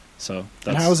 Mm-hmm. So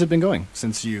and how has it been going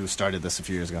since you started this a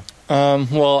few years ago?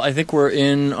 Well, I think we're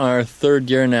in our 3rd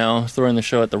year now, throwing the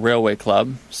show at the Railway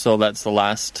Club. So that's the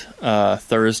last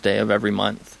Thursday of every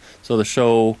month. So the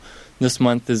show this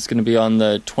month is going to be on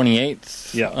the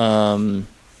 28th. Yeah.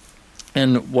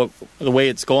 And the way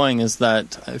it's going is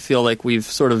that I feel like we've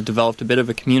sort of developed a bit of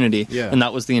a community, and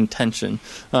that was the intention.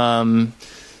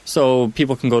 So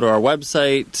people can go to our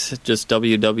website, just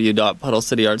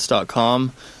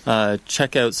www.puddlecityarts.com,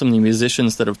 check out some of the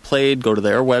musicians that have played, go to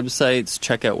their websites,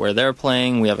 check out where they're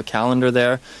playing. We have a calendar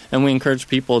there, and we encourage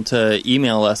people to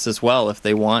email us as well if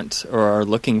they want or are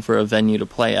looking for a venue to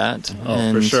play at. Oh,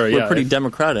 and for sure, we're pretty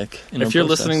democratic in If you're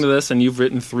listening to this and you've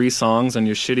written 3 songs on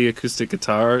your shitty acoustic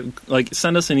guitar,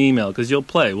 send us an email because you'll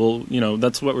play.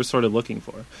 That's what we're sort of looking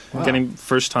for. Wow. Getting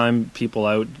first-time people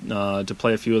out to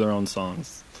play a few of their own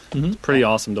songs. It's pretty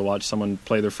awesome to watch someone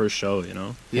play their first show, you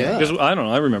know? Yeah. Because, I don't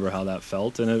know, I remember how that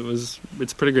felt, and it's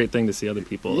a pretty great thing to see other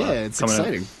people it's coming out.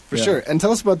 exciting, for Yeah. sure. And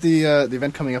tell us about the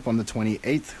event coming up on the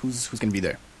 28th. Who's going to be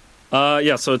there?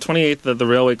 So 28th at the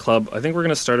Railway Club. I think we're going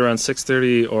to start around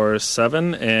 6:30 or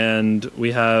 7, and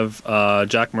we have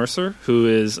Jack Mercer, who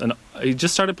is he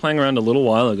just started playing around a little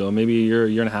while ago, maybe a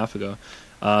year and a half ago.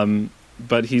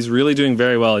 But he's really doing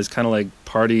very well. He's kind of like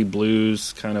party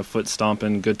blues, kind of foot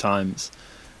stomping, good times.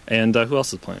 And who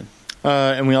else is playing?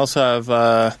 And we also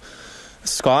have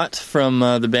Scott from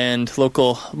the band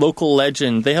Local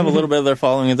Legend. They have a little bit of their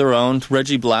following of their own,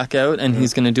 Reggie Blackout, and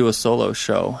he's going to do a solo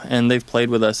show. And they've played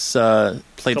with us,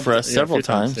 for us several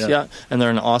times. Yeah, and they're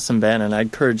an awesome band. And I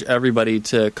encourage everybody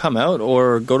to come out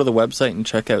or go to the website and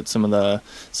check out some of the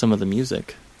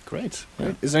music. Great.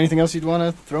 Yeah. Is there anything else you'd want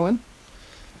to throw in?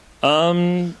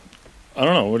 I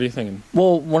don't know. What are you thinking?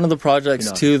 Well, one of the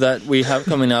projects, too, that we have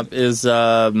coming up is,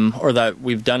 or that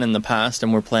we've done in the past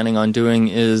and we're planning on doing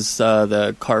is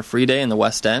the Car Free Day in the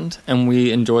West End, and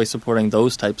we enjoy supporting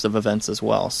those types of events as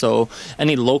well. So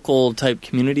any local type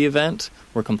community event,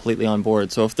 we're completely on board.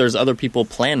 So if there's other people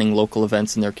planning local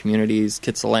events in their communities,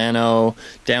 Kitsilano,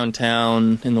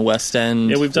 downtown, in the West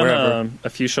End, yeah, we've wherever. done a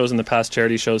few shows in the past,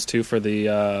 charity shows too. For the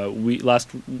last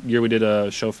year, we did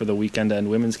a show for the Weekend to End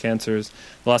Women's Cancers.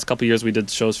 The last couple of years, we did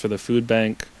shows for the food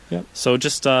bank. Yep. So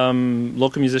just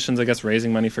local musicians, I guess,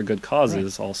 raising money for good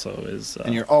causes also is.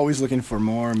 And you're always looking for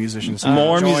more musicians.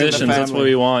 More Join the musicians, that's family. what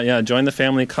we want. Yeah, join the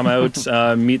family, come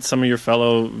out, meet some of your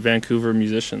fellow Vancouver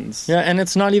musicians. Yeah, and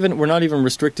we're not even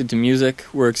restricted to music.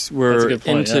 We're a good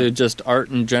point, into yeah. just art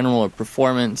in general or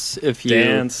performance. If you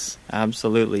Dance.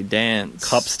 Absolutely, dance.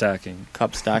 Cup stacking.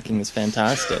 Cup stacking is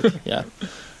fantastic. Yeah.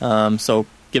 So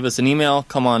give us an email,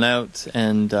 come on out,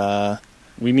 and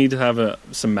we need to have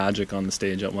some magic on the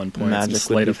stage at one point. Magic some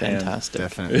sleight would be of hand. fantastic.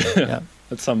 Definitely. Yeah.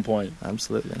 At some point.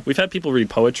 Absolutely. We've had people read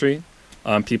poetry,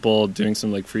 people doing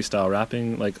some like freestyle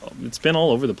rapping. Like it's been all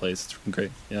over the place. It's been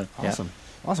great. Yeah. Awesome.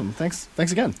 Awesome. Thanks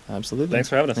again. Absolutely. Thanks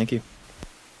for having us. Thank you.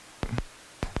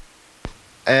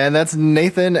 And that's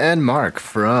Nathan and Mark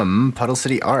from Puddle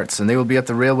City Arts, and they will be at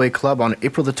the Railway Club on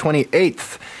April the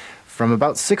 28th from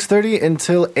about 6:30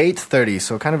 until 8:30,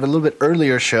 so kind of a little bit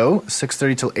earlier show,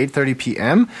 6:30 till 8:30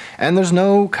 p.m., and there's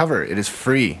no cover. It is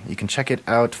free. You can check it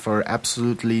out for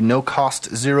absolutely no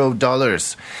cost,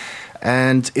 $0.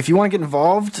 And if you want to get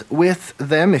involved with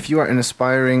them, if you are an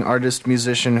aspiring artist,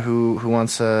 musician who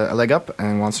wants a leg up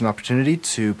and wants an opportunity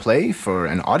to play for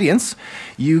an audience,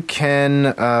 you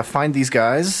can find these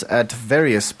guys at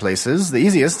various places. The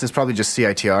easiest is probably just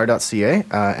CITR.ca,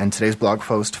 and today's blog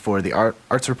post for the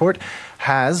Arts Report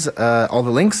has all the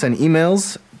links and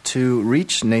emails to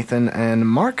reach Nathan and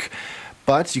Mark.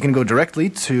 But you can go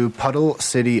directly to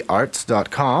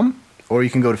puddlecityarts.com, or you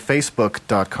can go to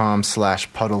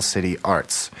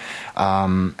facebook.com/puddlecityarts.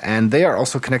 And they are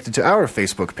also connected to our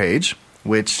Facebook page,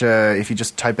 which, if you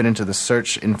just type it into the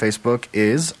search in Facebook,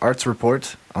 is Arts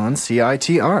Report on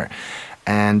CITR.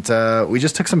 And we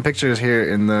just took some pictures here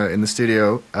in the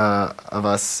studio of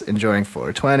us enjoying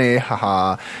 420,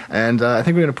 haha. And I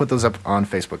think we're going to put those up on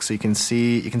Facebook, so you can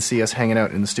see us hanging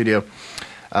out in the studio.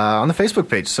 On the Facebook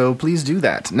page, so please do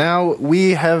that. Now,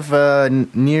 we have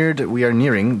we are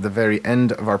nearing the very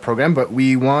end of our program, but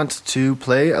we want to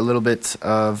play a little bit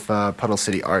of Puddle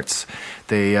City Arts.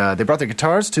 They brought their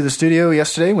guitars to the studio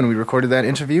yesterday when we recorded that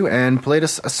interview and played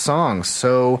us a song.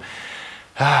 So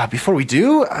before we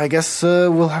do, I guess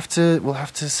we'll have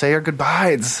to say our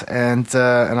goodbyes, and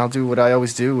I'll do what I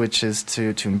always do, which is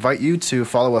to invite you to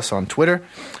follow us on Twitter.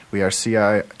 We are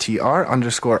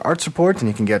CITR_Arts Report, and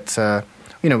you can get.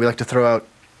 We like to throw out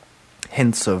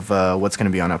hints of what's going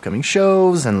to be on upcoming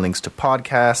shows and links to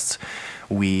podcasts.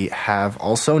 We have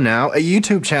also now a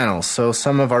YouTube channel, so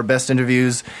some of our best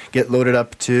interviews get loaded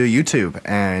up to YouTube,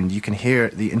 and you can hear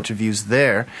the interviews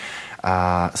there.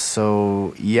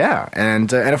 So yeah,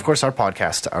 and of course our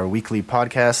podcast, our weekly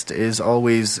podcast, is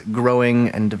always growing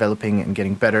and developing and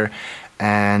getting better.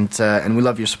 And we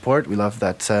love your support. We love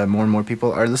that more and more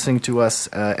people are listening to us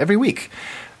every week.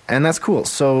 And that's cool.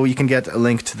 So you can get a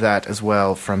link to that as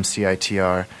well from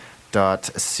CITR.ca.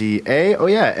 Oh,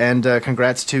 yeah, and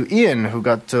congrats to Ian, who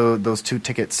got those 2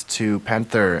 tickets to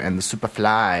Panther and the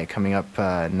Superfly coming up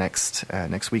next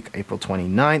week, April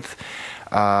 29th.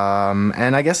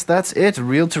 And I guess that's it.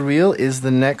 Reel to Reel is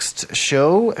the next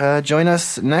show. Join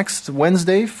us next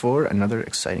Wednesday for another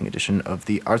exciting edition of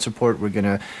the Arts Report. We're going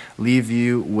to leave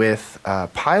you with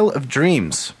Pile of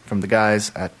Dreams from the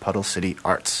guys at Puddle City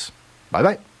Arts.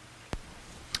 Bye-bye.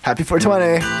 Happy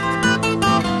 420.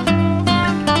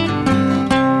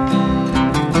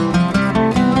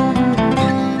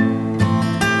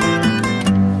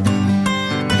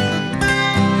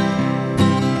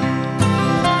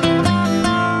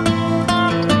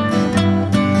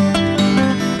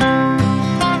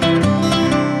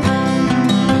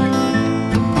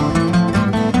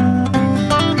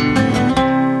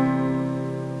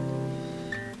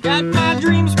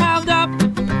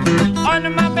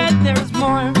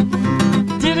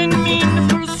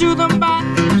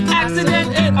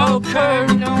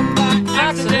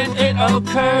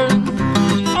 occurred.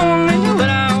 Only do what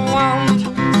I want.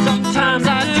 Sometimes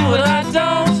I do what I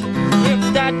don't.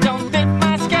 If that don't fit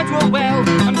my schedule well,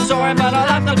 I'm sorry, but I'll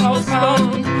have to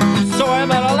postpone. I'm sorry,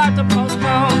 but I'll have to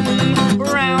postpone.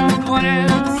 Around the corner,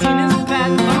 the scene is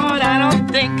bad. Lord, I don't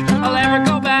think I'll ever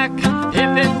go back.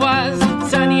 If it was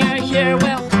sunnier here,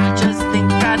 well, I just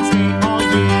think I'd stay all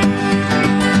year.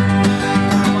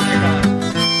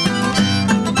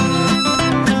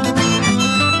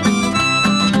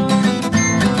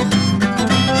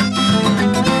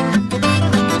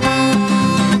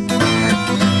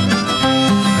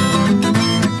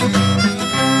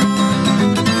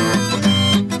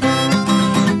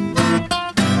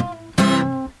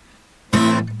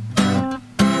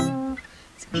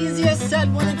 Easier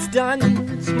said when it's done.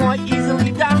 It's more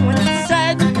easily done when it's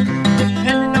said.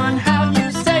 Depending on how you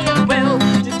say it will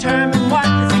determine what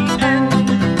is the end.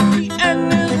 The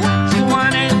end is what you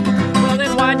wanted. Well,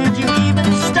 then why did you even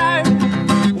start?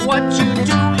 What you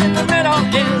do in the middle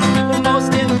is the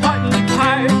most important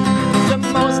part. The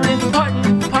most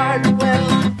important part. Well,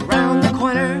 around the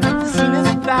corner, the scene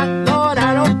is back. Lord,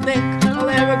 I don't think I'll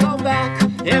ever go back.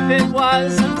 If it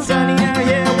was sunnier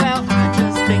here, well, I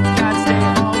just think I'd stay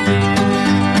all year.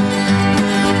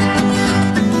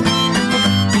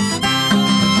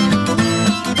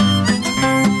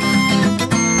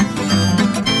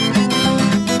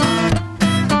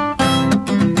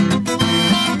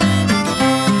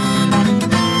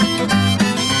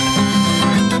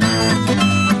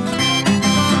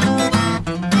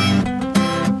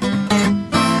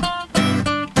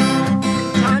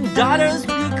 Time daughters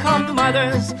become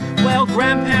mothers, well,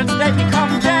 grandparents, they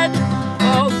become dead.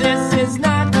 Oh, this is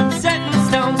not set in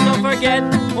stone, so forget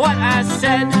what I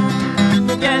said.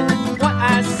 Forget what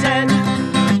I said.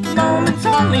 Moment's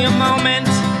only a moment,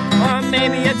 or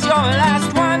maybe it's your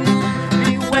last one.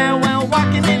 Beware while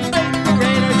walking in fate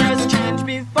parade, or just change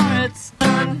before it's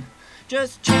done.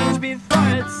 Just change before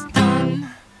it's done.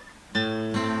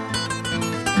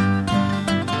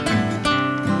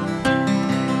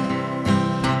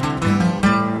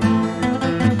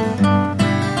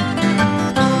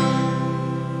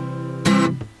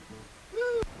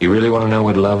 You really want to know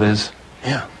what love is?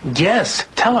 Yeah. Yes,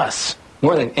 tell us.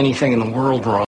 More than anything in the world, Ron.